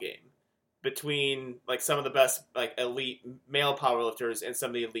volleyball game between like some of the best like elite male powerlifters and some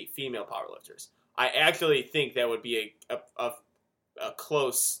of the elite female powerlifters. I actually think that would be a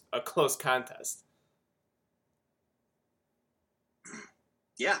close contest.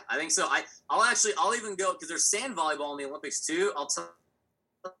 Yeah, I think so. I'll even go because there's sand volleyball in the Olympics too. I'll tell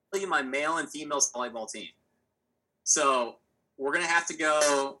you my male and female volleyball team. So we're gonna have to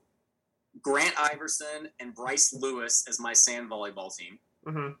go Grant Iverson and Bryce Lewis as my sand volleyball team.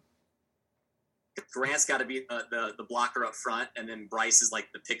 Mm-hmm. Grant's got to be the blocker up front, and then Bryce is like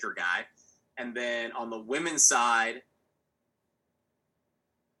the picker guy. And then on the women's side,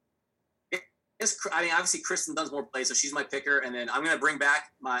 obviously Kristen does more plays, so she's my picker. And then I'm going to bring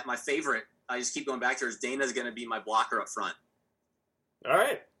back my favorite. I just keep going back to her. Is Dana's going to be my blocker up front. All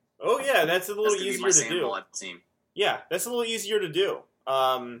right. Oh yeah, that's a little easier to do. Team. Yeah, that's a little easier to do.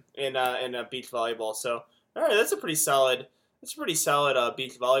 In a beach volleyball. So, all right, that's a pretty solid beach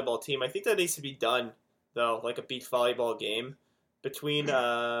volleyball team. I think that needs to be done though, like a beach volleyball game between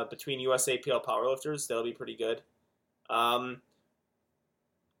USAPL powerlifters. That'll be pretty good. All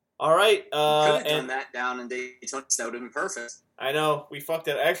right, could have done that down in Daytona. That would have been perfect. I know we fucked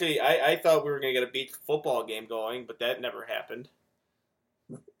it. Actually, I thought we were gonna get a beach football game going, but that never happened.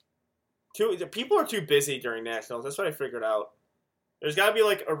 People are too busy during nationals. That's what I figured out. There's got to be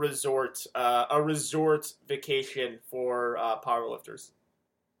like a resort vacation for powerlifters,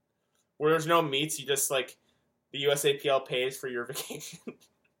 where there's no meets. You just like the USAPL pays for your vacation,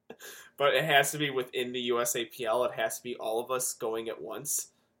 but it has to be within the USAPL. It has to be all of us going at once.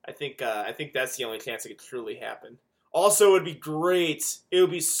 I think that's the only chance it could truly happen. Also, it would be great. It would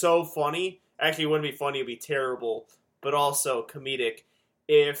be so funny. Actually, it wouldn't be funny. It would be terrible, but also comedic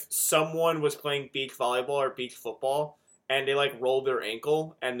if someone was playing beach volleyball or beach football. And they like rolled their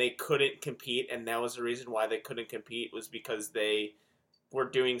ankle and they couldn't compete, and that was the reason why they couldn't compete was because they were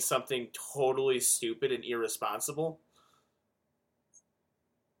doing something totally stupid and irresponsible.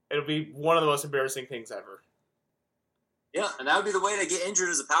 It'll be one of the most embarrassing things ever. Yeah, and that would be the way to get injured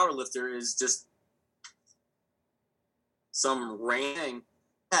as a powerlifter is just some raining.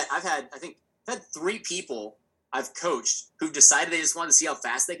 I've had 3 people I've coached who decided they just wanted to see how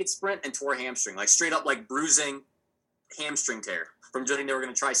fast they could sprint and tore a hamstring, like straight up like bruising. Hamstring tear from judging they were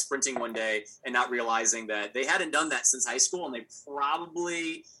going to try sprinting one day and not realizing that they hadn't done that since high school and they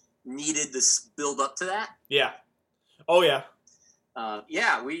probably needed this build up to that. Yeah. Oh yeah.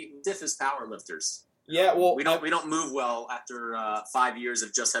 We diff as power lifters. Yeah. Well, we don't move well after 5 years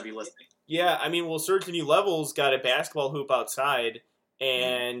of just heavy lifting. Yeah. I mean, Surgeon U Levels got a basketball hoop outside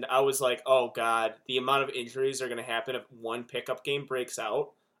and I was like, oh God, the amount of injuries are going to happen if one pickup game breaks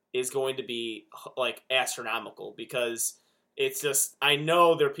out is going to be like astronomical because it's just, I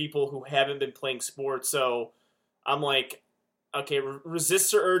know there are people who haven't been playing sports. So I'm like, okay,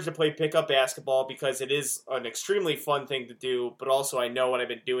 resist the urge to play pickup basketball because it is an extremely fun thing to do. But also I know what I've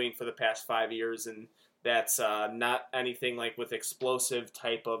been doing for the past 5 years. And that's not anything like with explosive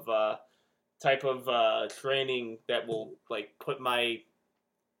type of training that will like put my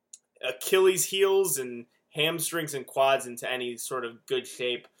Achilles heels and hamstrings and quads into any sort of good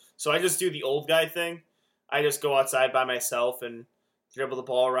shape. So I just do the old guy thing. I just go outside by myself and dribble the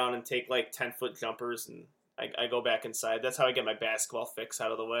ball around and take like 10-foot jumpers, and I go back inside. That's how I get my basketball fix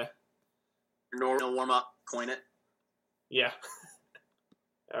out of the way. No warm up, coin it. Yeah.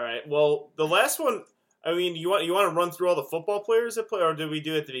 All right. Well, the last one. I mean, you want to run through all the football players that play, or did we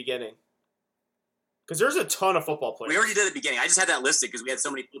do it at the beginning? Because there's a ton of football players. We already did at the beginning. I just had that listed because we had so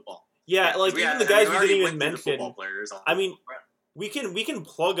many football. Yeah, like even the guys we didn't even mention. Players. I mean, we can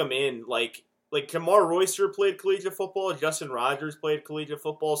plug them in. Like Jamar Royster played collegiate football. Justin Rogers played collegiate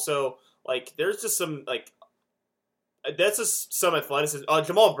football. So like, there's just some like that's just some athleticism.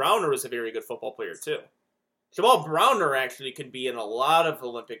 Jamal Browner is a very good football player too. Jamal Browner actually can be in a lot of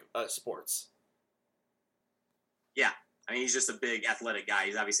Olympic sports. Yeah. I mean, he's just a big athletic guy.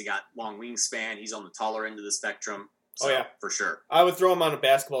 He's obviously got long wingspan. He's on the taller end of the spectrum. So, Oh, yeah. For sure. I would throw him on a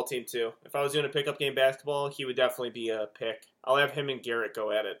basketball team, too. If I was doing a pickup game basketball, he would definitely be a pick. I'll have him and Garrett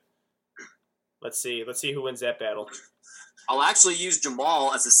go at it. Let's see who wins that battle. I'll actually use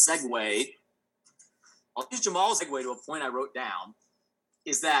Jamal as a segue. I'll use Jamal as a segue to a point I wrote down.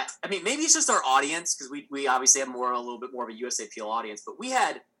 Is that, I mean, maybe it's just our audience, because we obviously have a little bit more of a USAPL audience, but we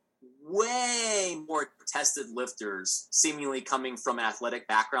had way more tested lifters seemingly coming from an athletic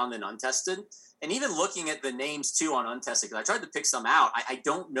background than untested. And even looking at the names, too, on untested, because I tried to pick some out, I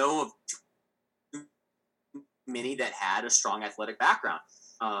don't know of too many that had a strong athletic background.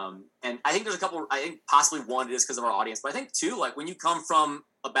 And I think there's a couple, I think possibly one it is because of our audience, but I think two, like when you come from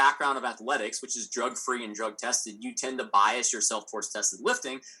a background of athletics, which is drug-free and drug-tested, you tend to bias yourself towards tested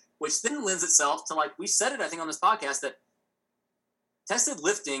lifting, which then lends itself to, like we said it, I think on this podcast, that tested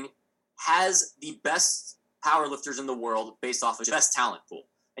lifting has the best power lifters in the world based off of the best talent pool.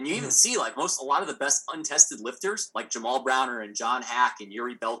 And you even see like a lot of the best untested lifters, like Jamal Browner and John Hack and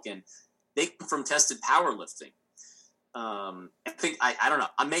Yuri Belkin, they come from tested powerlifting. I think I don't know.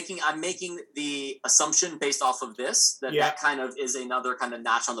 I'm making the assumption based off of this that kind of is another kind of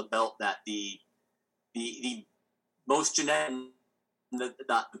notch on the belt that the most genetic,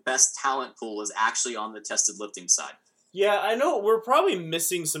 the best talent pool is actually on the tested lifting side. Yeah, I know we're probably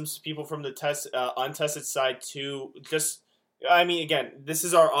missing some people from the untested side too. Just, I mean, again, this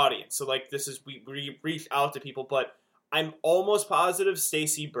is our audience, so like this is we reach out to people, but I'm almost positive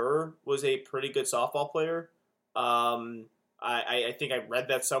Stacy Burr was a pretty good softball player. I think I read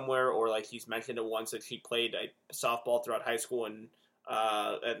that somewhere, or like he's mentioned it once that she played softball throughout high school and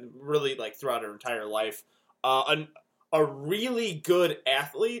really like throughout her entire life. A really good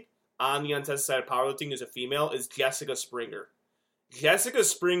athlete on the untested side of powerlifting as a female is Jessica Springer. Jessica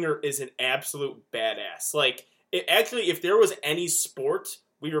Springer is an absolute badass. Like, if there was any sport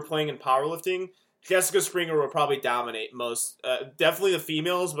we were playing in powerlifting, Jessica Springer would probably dominate most. Definitely the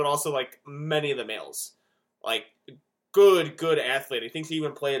females, but also like many of the males. Like, good athlete. I think she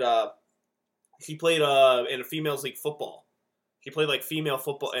even played. She played in a females league football. She played like female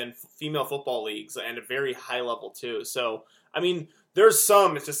football and female football leagues and a very high level too. So I mean, there's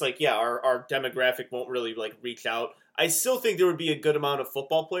some. It's just like our demographic won't really like reach out. I still think there would be a good amount of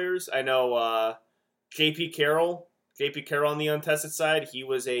football players. I know J.P. Carroll on the untested side. He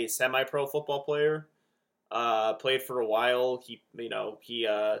was a semi-pro football player. Played for a while. He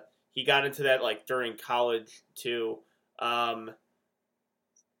got into that like during college too. Kevin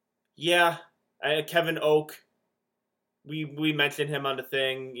Oak. We mentioned him on the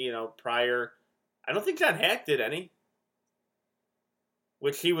thing, prior. I don't think John Hack did any.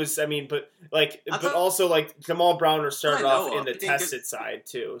 Which he was, but also like Jamal Browner started off in the tested side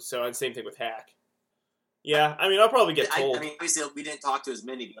too. So and same thing with Hack. Yeah, I mean I'll probably get told. Obviously we didn't talk to as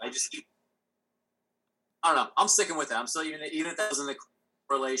many, but I don't know. I'm sticking with it. I'm still even if that wasn't the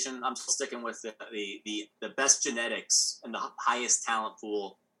correlation, I'm still sticking with the best genetics and the highest talent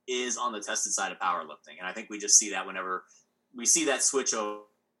pool is on the tested side of powerlifting. And I think we just see that whenever we see that switch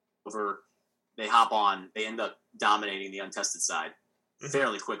over, they hop on, they end up dominating the untested side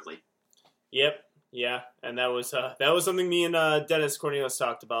fairly quickly. Yep. Yeah. And that was something me and Dennis Cornelius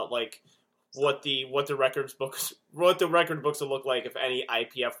talked about, like what the record books will look like if any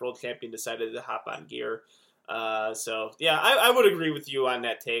IPF world champion decided to hop on gear. So yeah, I would agree with you on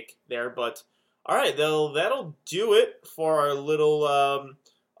that take there, but all right, that'll do it for our little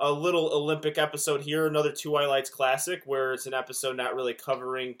Olympic episode here. Another Two White Lights Classic, where it's an episode not really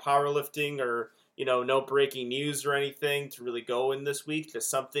covering powerlifting or no breaking news or anything to really go in this week. Just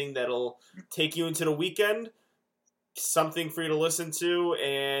something that'll take you into the weekend, something for you to listen to,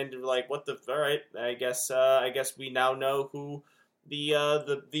 and like all right, I guess we now know who the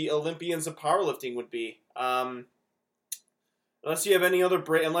Olympians of powerlifting would be. Unless you have any other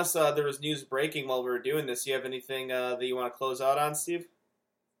unless there was news breaking while we were doing this, you have anything that you want to close out on, Steve?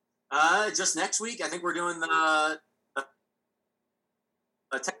 Just next week, I think we're doing the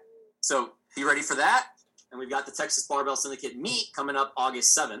so be ready for that. And we've got the Texas Barbell Syndicate meet coming up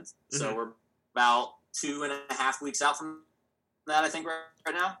August 7th. So we're about 2.5 weeks out from that, I think,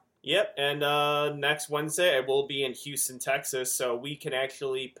 right now. Yep, and next Wednesday I will be in Houston, Texas, so we can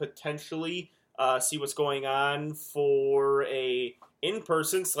actually potentially see what's going on for a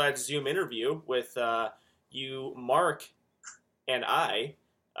in-person / Zoom interview with you, Mark, and I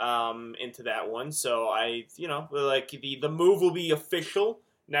into that one. So the move will be official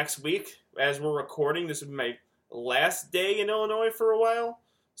next week as we're recording. This will be my last day in Illinois for a while,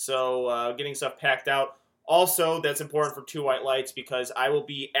 so getting stuff packed out. Also, that's important for Two White Lights because I will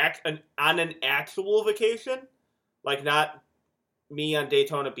be on an actual vacation. Like, not me on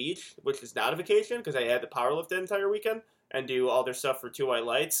Daytona Beach, which is not a vacation because I had to powerlift the entire weekend and do all their stuff for Two White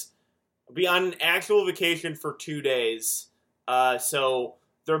Lights. I'll be on an actual vacation for 2 days. So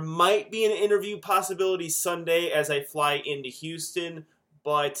there might be an interview possibility Sunday as I fly into Houston,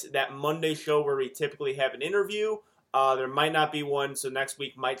 but that Monday show where we typically have an interview, there might not be one, so next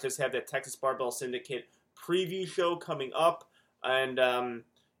week might just have that Texas Barbell Syndicate preview show coming up, and and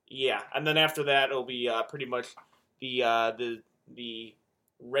then after that it'll be pretty much the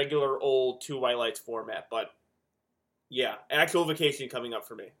regular old Two White Lights format, but yeah, actual vacation coming up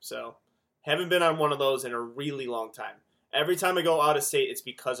for me, so haven't been on one of those in a really long time. Every time I go out of state, it's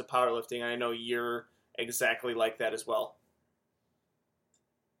because of powerlifting, and I know you're exactly like that as well.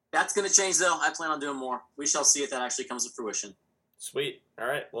 That's going to change, though. I plan on doing more. We shall see if that actually comes to fruition. Sweet. All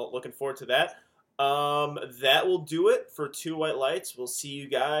right. Well, looking forward to that. That will do it for Two White Lights. We'll see you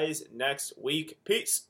guys next week. Peace.